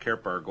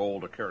Kartbar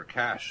gold or Karat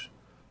cash,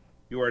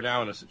 you are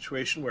now in a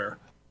situation where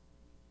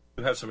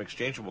you have some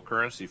exchangeable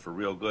currency for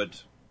real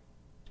goods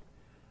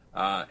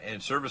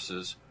and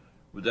services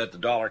that the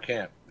dollar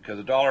can't, because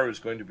the dollar is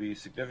going to be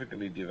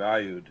significantly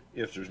devalued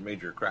if there's a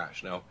major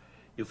crash. Now,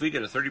 if we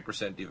get a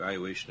 30%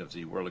 devaluation of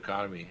the world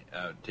economy,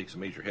 it takes a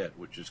major hit,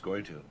 which is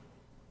going to.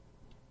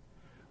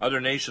 Other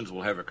nations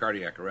will have a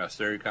cardiac arrest.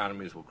 Their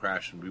economies will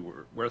crash and be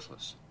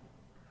worthless.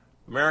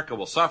 America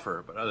will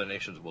suffer, but other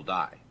nations will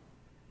die.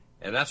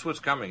 And that's what's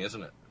coming,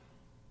 isn't it?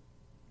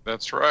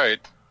 That's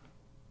right.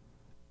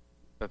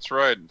 That's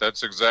right.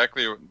 That's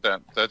exactly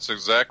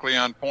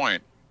on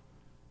point.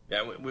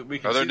 Yeah, we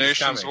can other see this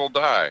nations coming. will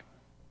die.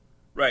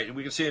 Right, and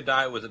we can see it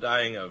die with the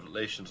dying of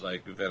nations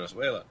like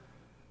Venezuela.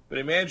 But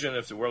imagine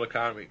if the world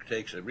economy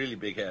takes a really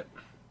big hit,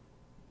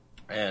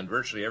 and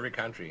virtually every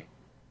country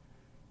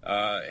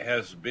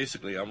has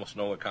basically almost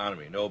no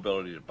economy, no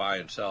ability to buy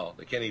and sell.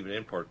 They can't even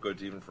import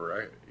goods, even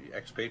for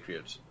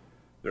expatriates.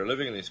 They're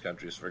living in these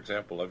countries. For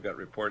example, I've got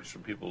reports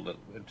from people that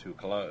went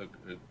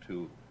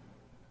to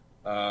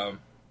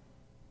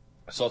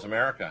South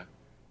America,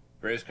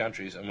 various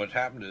countries, and what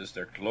happened is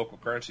their local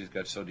currencies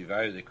got so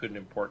devalued they couldn't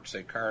import,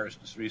 say, cars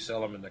to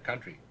resell them in the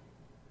country.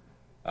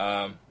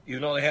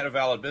 Even though they had a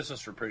valid business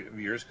for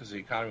years because the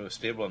economy was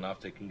stable enough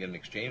they can get an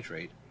exchange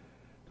rate,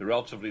 the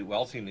relatively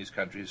wealthy in these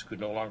countries could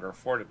no longer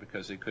afford it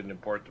because they couldn't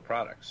import the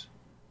products.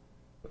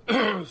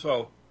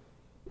 So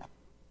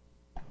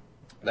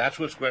that's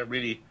what's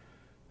really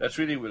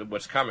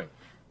what's coming.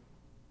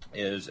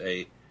 And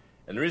the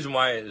reason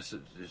why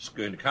it's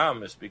going to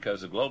come is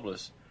because the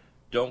globalists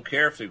don't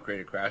care if they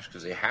create a crash,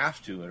 because they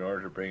have to in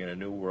order to bring in a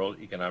new world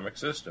economic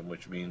system,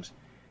 which means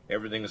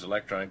everything is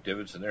electronic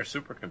divots in their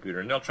supercomputer.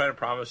 And they'll try to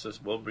promise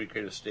us we'll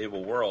create a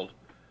stable world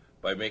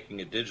by making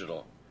it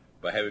digital,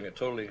 by having it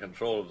totally in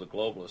control of the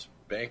globalist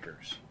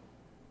bankers.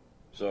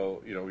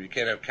 So, you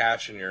can't have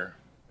cash in your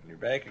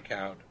bank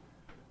account,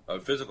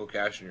 physical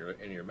cash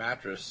in your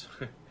mattress.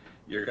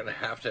 You're going to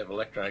have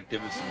electronic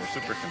divots in your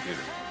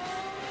supercomputer.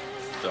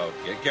 So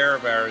get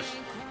Kartbars,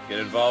 get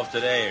involved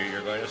today, or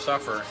you're going to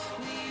suffer.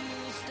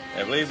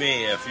 And believe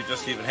me, if you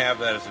just even have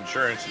that as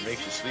insurance, it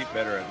makes you sleep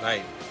better at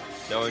night,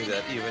 knowing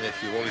that even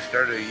if you only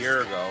started a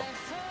year ago,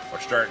 or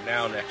start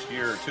now next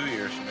year or 2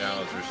 years from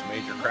now, if there's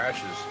major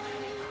crashes,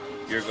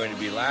 you're going to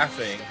be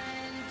laughing.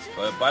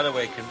 But by the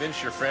way,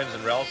 convince your friends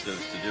and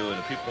relatives to do it,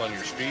 and people on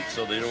your street,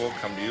 so they won't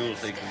come to you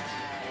thinking,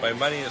 my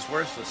money is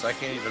worthless, I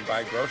can't even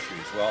buy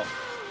groceries. Well,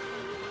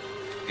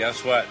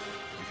 guess what?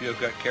 If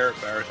you've got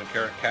Kartbars and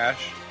Karat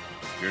cash,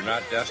 you're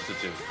not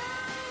destitute.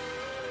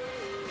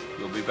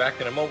 We'll be back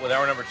in a moment with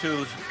hour number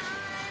 2.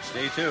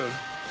 Stay tuned.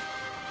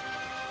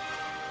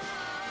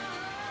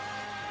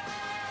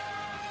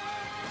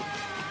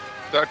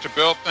 Dr.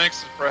 Bill,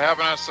 thanks for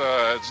having us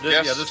as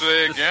guests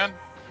today again.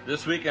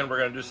 This weekend we're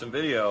going to do some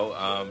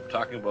video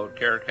talking about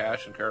Karat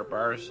cash and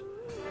Kartbars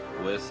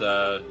with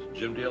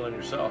Jim Deagle and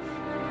yourself.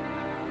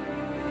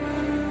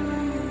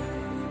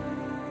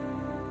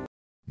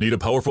 Need a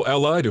powerful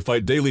ally to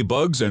fight daily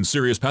bugs and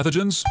serious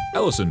pathogens?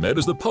 Allicin Med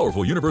is the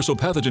powerful universal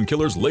pathogen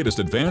killer's latest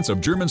advance of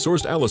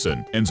German-sourced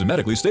allicin,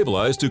 enzymatically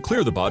stabilized to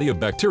clear the body of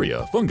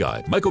bacteria,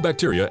 fungi,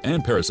 mycobacteria,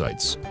 and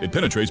parasites. It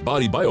penetrates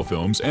body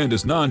biofilms and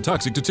is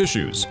non-toxic to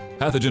tissues.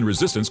 Pathogen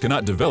resistance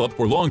cannot develop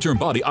for long-term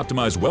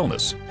body-optimized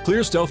wellness.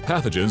 Clear stealth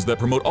pathogens that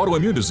promote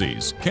autoimmune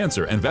disease,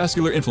 cancer, and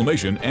vascular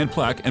inflammation and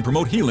plaque, and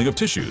promote healing of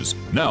tissues.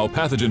 Now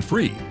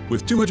pathogen-free.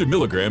 With 200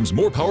 milligrams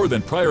more power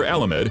than prior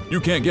Alamed, you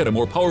can't get a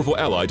more powerful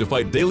ally to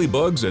fight daily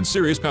bugs and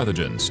serious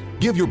pathogens.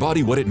 Give your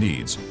body what it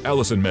needs.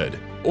 Allicin Med.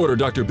 Order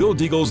Dr. Bill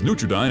Deagle's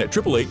Nutridyne at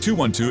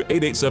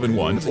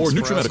 888-212-8871 or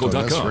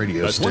NutriMedical.com.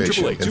 Radio That's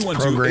station, its 1-888-212-8871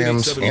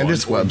 programs, and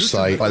its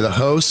website by the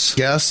hosts,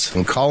 guests,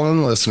 and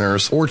call-in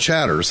listeners or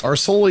chatters are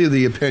solely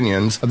the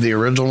opinions of the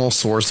original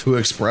source who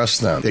express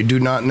them. They do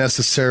not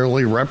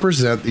necessarily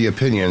represent the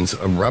opinions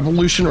of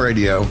Revolution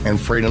Radio and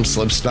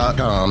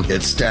FreedomSlips.com,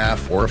 its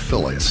staff, or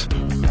affiliates.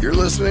 You're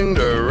listening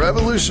to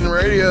Revolution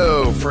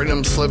Radio,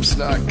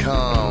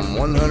 FreedomSlips.com,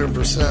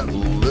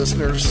 100%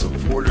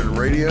 listener-supported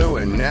radio,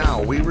 and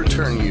now we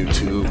return you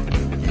to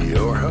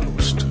your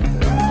host.